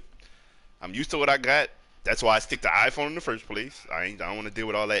I'm good. I'm used to what I got. That's why I stick to iPhone in the first place. I don't want to deal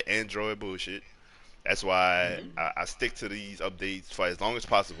with all that Android bullshit. That's why I stick to these updates for as long as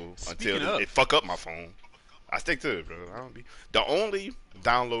possible Speaking until of. it fuck up my phone. I stick to it, bro. I don't be the only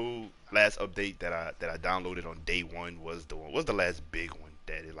download last update that I downloaded on day one was the last big one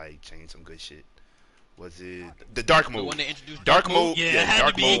that it like changed some good shit. Was it the dark The mode? one that introduced Dark mode, Yeah, it yeah, had to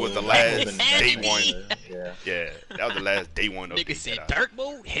dark be. mode was the Had last to day be. one. Yeah. Yeah, that was the last day one update. Nigga said that I- dark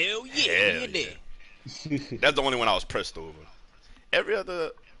mode? Hell yeah. Hell we in yeah. there. That's the only one I was pressed over. Every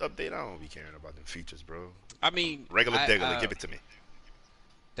other update, I don't be caring about them features, bro. I mean, Regular I, degular, give it to me.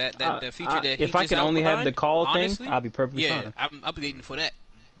 That feature that he if I just can out only have behind, the call honestly, thing, I'll be perfectly yeah, fine. I'm updating for that.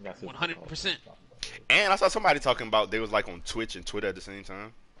 That's 100%. And I saw somebody talking about they was like on Twitch and Twitter at the same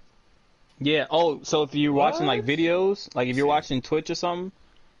time. Yeah. Oh, so if you're watching like What? videos, like if you're See. watching Twitch or something,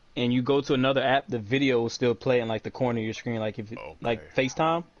 and you go to another app, the video will still play in like the corner of your screen. Like if it, Okay. like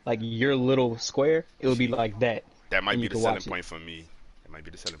FaceTime, like your little square, it will be like that. That might And be you the can selling watch it. point for me. That might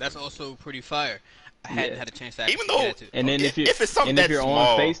be the selling That's point. also pretty fire. I hadn't Yeah. had a chance to actually Even though- get to. And then If if it's something and if that you're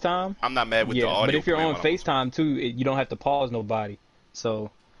small, on FaceTime, I'm not mad with the yeah. audio. But if you're playing on while I'm FaceTime too, you don't have to pause nobody.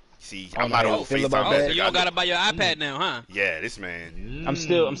 So See, I I'm don't not know how on you feel about FaceTime. that. So you don't gotta buy your iPad now, huh? Yeah, this man, I'm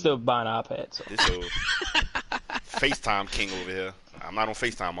still buying an iPad. So this old FaceTime king over here. I'm not on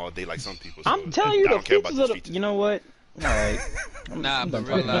FaceTime all day like some people. So I'm telling you, the features of the, you know what? All right. Nah, but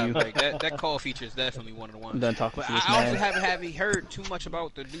real life, like that call feature is definitely one of the ones. I'm done talking But to this I also man. haven't heard too much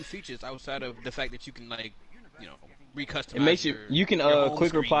about the new features outside of the fact that you can like, recustomize. It makes you can your home quick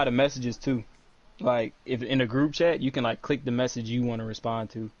screen. reply to messages too. Like if in a group chat, you can like click the message you want to respond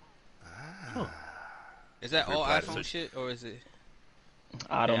to. Is that all Reply to iPhone message. shit or is it?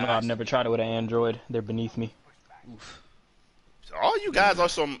 I don't Yeah, know. I I've never tried it with an Android. They're beneath me. Oof. All you guys are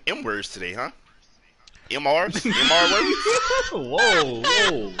some M words today, huh? MRs, MR words.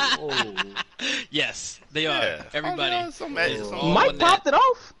 Whoa. Yes, they are. Yeah. Everybody. Oh, yeah, some Oh, Mike on popped it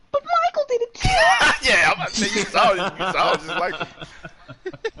off, but Michael did it too. yeah, I'm about to say you sound just like him.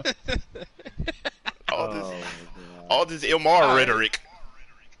 All this MR rhetoric.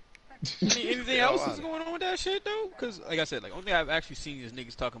 Anything else is going on with that shit though? Because like I said, like only thing I've actually seen is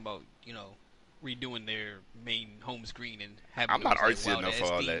niggas talking about redoing their main home screen and having. I'm not those, artsy enough for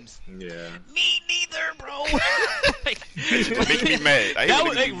all that. themes. Yeah. Me neither, bro. It's making me mad. I hate That when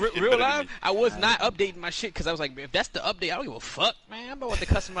was niggas do like shit real better than life. me. I was not updating my shit because I was like, if that's the update, I don't give a fuck, man. I'm about to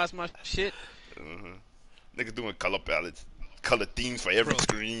customize my shit. Niggas doing color palettes, color themes for every Bro.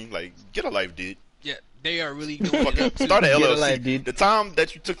 screen. Like, get a life, dude. Yeah, they are really doing it Fucking up too. start an Get a LLC. life, dude. The time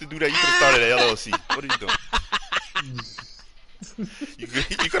that you took to do that, you could have started an LLC. What are you doing? You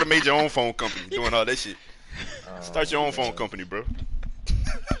could have made your own phone company doing all that shit. Start your own phone company, bro.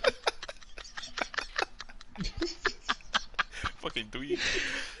 Fucking do you?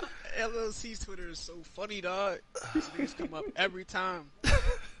 LLC's Twitter is so funny, dog. These niggas come up every time.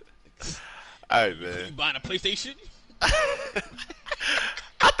 Alright, You man. buying a PlayStation?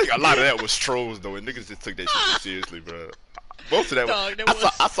 I think a lot of that was trolls, though, and niggas just took that shit too seriously, bro. Most of that Dog,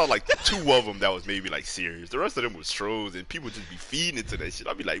 I saw like 2 of them that was maybe like serious. The rest of them was trolls, and people just be feeding into that shit.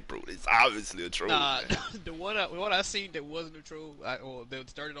 I'd be like, bro, it's obviously a troll. Nah, Man. the one I seen that wasn't a troll, or that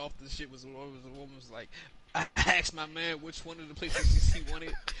started off the shit was a woman was like, I asked my man which one of the PlayStations he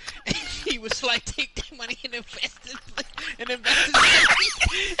wanted, and he was like, take that money and invest it, and invest it.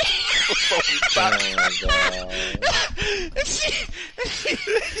 Oh my god. And she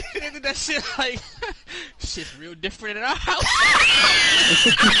did that shit like, shit's real different in our house.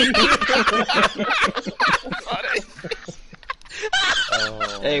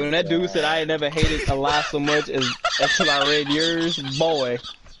 Hey, when that dude said I ain't never hated a lie so much as until I read yours, boy.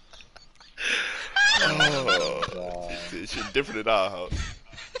 Oh, shit different in our house.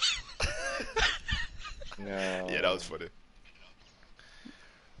 No. Yeah, that was funny.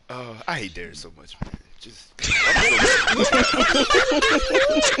 I hate Derek so much, man.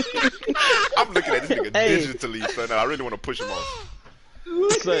 I'm looking at this nigga Hey. digitally, son. I really want to push him off.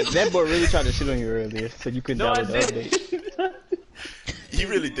 So that boy really tried to shit on you earlier, so you couldn't No, I download the update. He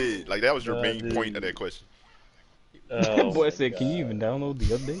really did. Like, that was your main dude. point of that question. That boy said, "Can you even download the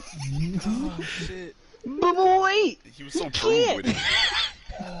update?" Oh shit. But boy, He was so prude with it.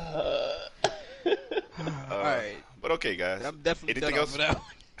 Alright. But okay, guys. I'm definitely Anything done else? off of that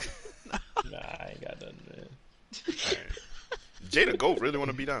one. Nah, I ain't got nothing, man. Jada Goat really want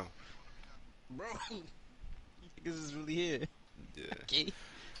to be down. Bro, you niggas is really here. Yeah. Okay.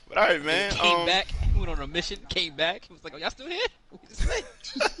 But all right, man. Came back, went on a mission, came back. He was like, oh, y'all still here? What you say?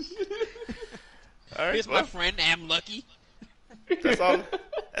 All right. Here's Well, my friend, I'm lucky.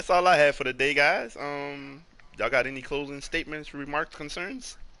 that's all I have for the day, guys. Y'all got any closing statements, remarks,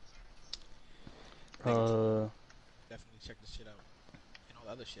 concerns? Definitely check this shit out. And all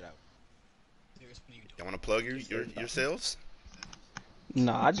the other shit out. Y'all want to plug yourselves?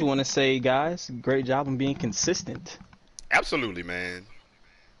 Nah, I just want to say, guys, great job on being consistent. Absolutely, man.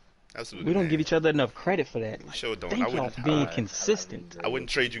 Absolutely. We don't man. give each other enough credit for that. We sure don't. Thank I y'all wouldn't. for being consistent. I wouldn't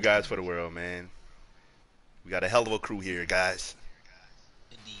trade you guys for the world, man. We got a hell of a crew here, guys.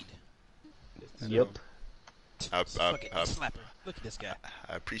 Indeed. Yep. Fucking slapper. Look at this guy.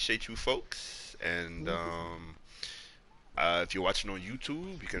 I appreciate you folks, and if you're watching on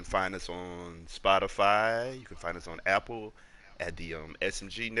YouTube, you can find us on Spotify. You can find us on Apple at the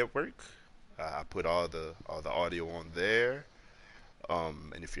SMG network. I put all the audio on there.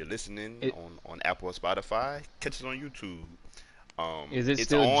 And if you're listening on Apple or Spotify, catch it on YouTube. Is it it's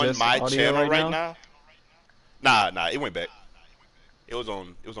still on just my audio channel right now. Nah, it went back. It was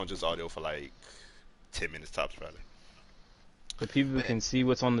on just audio for like 10 minutes tops, probably. So people can see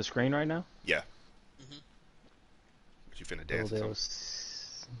what's on the screen right now? Yeah. But you finna dance or something?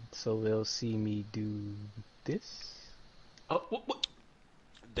 So they'll see me do this? Oh, what?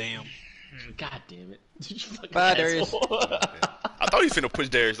 Damn. God damn it. You fucking Bye, Darius. asshole. I thought he was finna push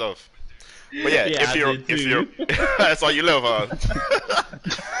Darius off. But yeah, Yeah, I if did you're too. that's all you live on.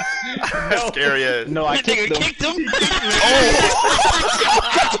 Scary ass. No, I That nigga kicked him. kicked him.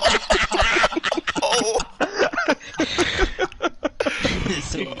 Oh.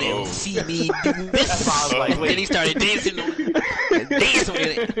 So they'll see me do this. I was like, And then he started dancing on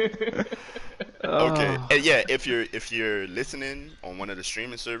it. Okay, and yeah, if you're listening on one of the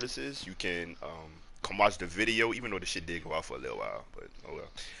streaming services, you can come watch the video. Even though the shit did go out for a little while, but oh well,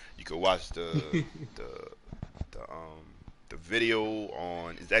 you can watch the video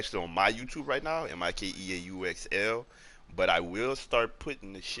on. It's actually on my YouTube right now, MIKEAUXL. But I will start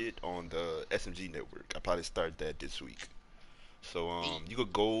putting the shit on the SMG network. I'll probably start that this week. So you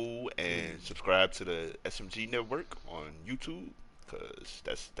could go and subscribe to the SMG network on YouTube, cause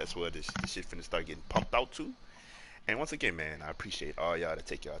that's where this shit finna start getting pumped out to. And once again, man, I appreciate all y'all to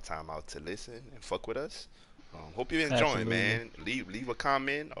take y'all time out to listen and fuck with us. Hope you're enjoying, Absolutely. man. Leave a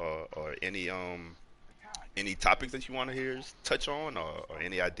comment or any topics that you want to hear us touch on or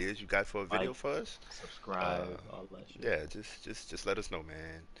any ideas you got for a video Like, for us. subscribe, all that shit. Yeah, just let us know,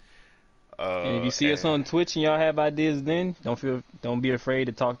 man. And if you see us on Twitch and y'all have ideas, then don't be afraid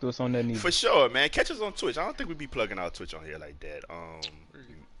to talk to us on that neither. For sure, man. Catch us on Twitch. I don't think we be plugging our Twitch on here like that.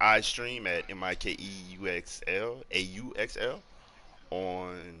 I stream at MIKEUXL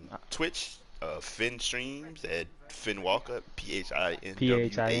on Twitch. Finn streams at Finn Walker,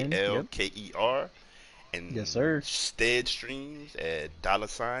 PHINWALKER. And Yes, sir. Stead streams at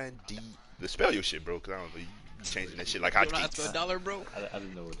 $D. Spell your shit, bro, because I don't know. You changing that shit like You know how to hotcakes. spell dollar, bro? I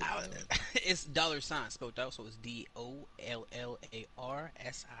didn't know what it was. It's $ spelled out, so it's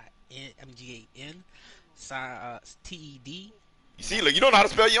DOLLARSINMGAN. TED. You see, look, you don't know how to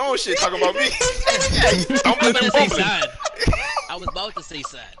spell your own shit. Talking about me. Don't I was let them about to say fumbling. sign. I was about to say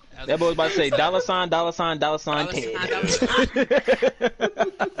sign. That boy was about to say $$,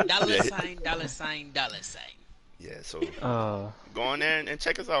 $Ted. Yeah, so Uh, go on there and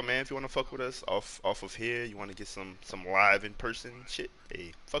check us out, man. If you want to fuck with us off of here, you want to get some live in person shit,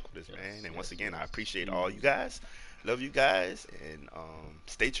 hey, fuck with us, man. And once again, I appreciate all you guys. Love you guys, and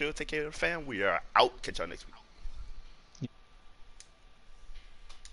stay chill, take care of the fam. We are out. Catch y'all next week.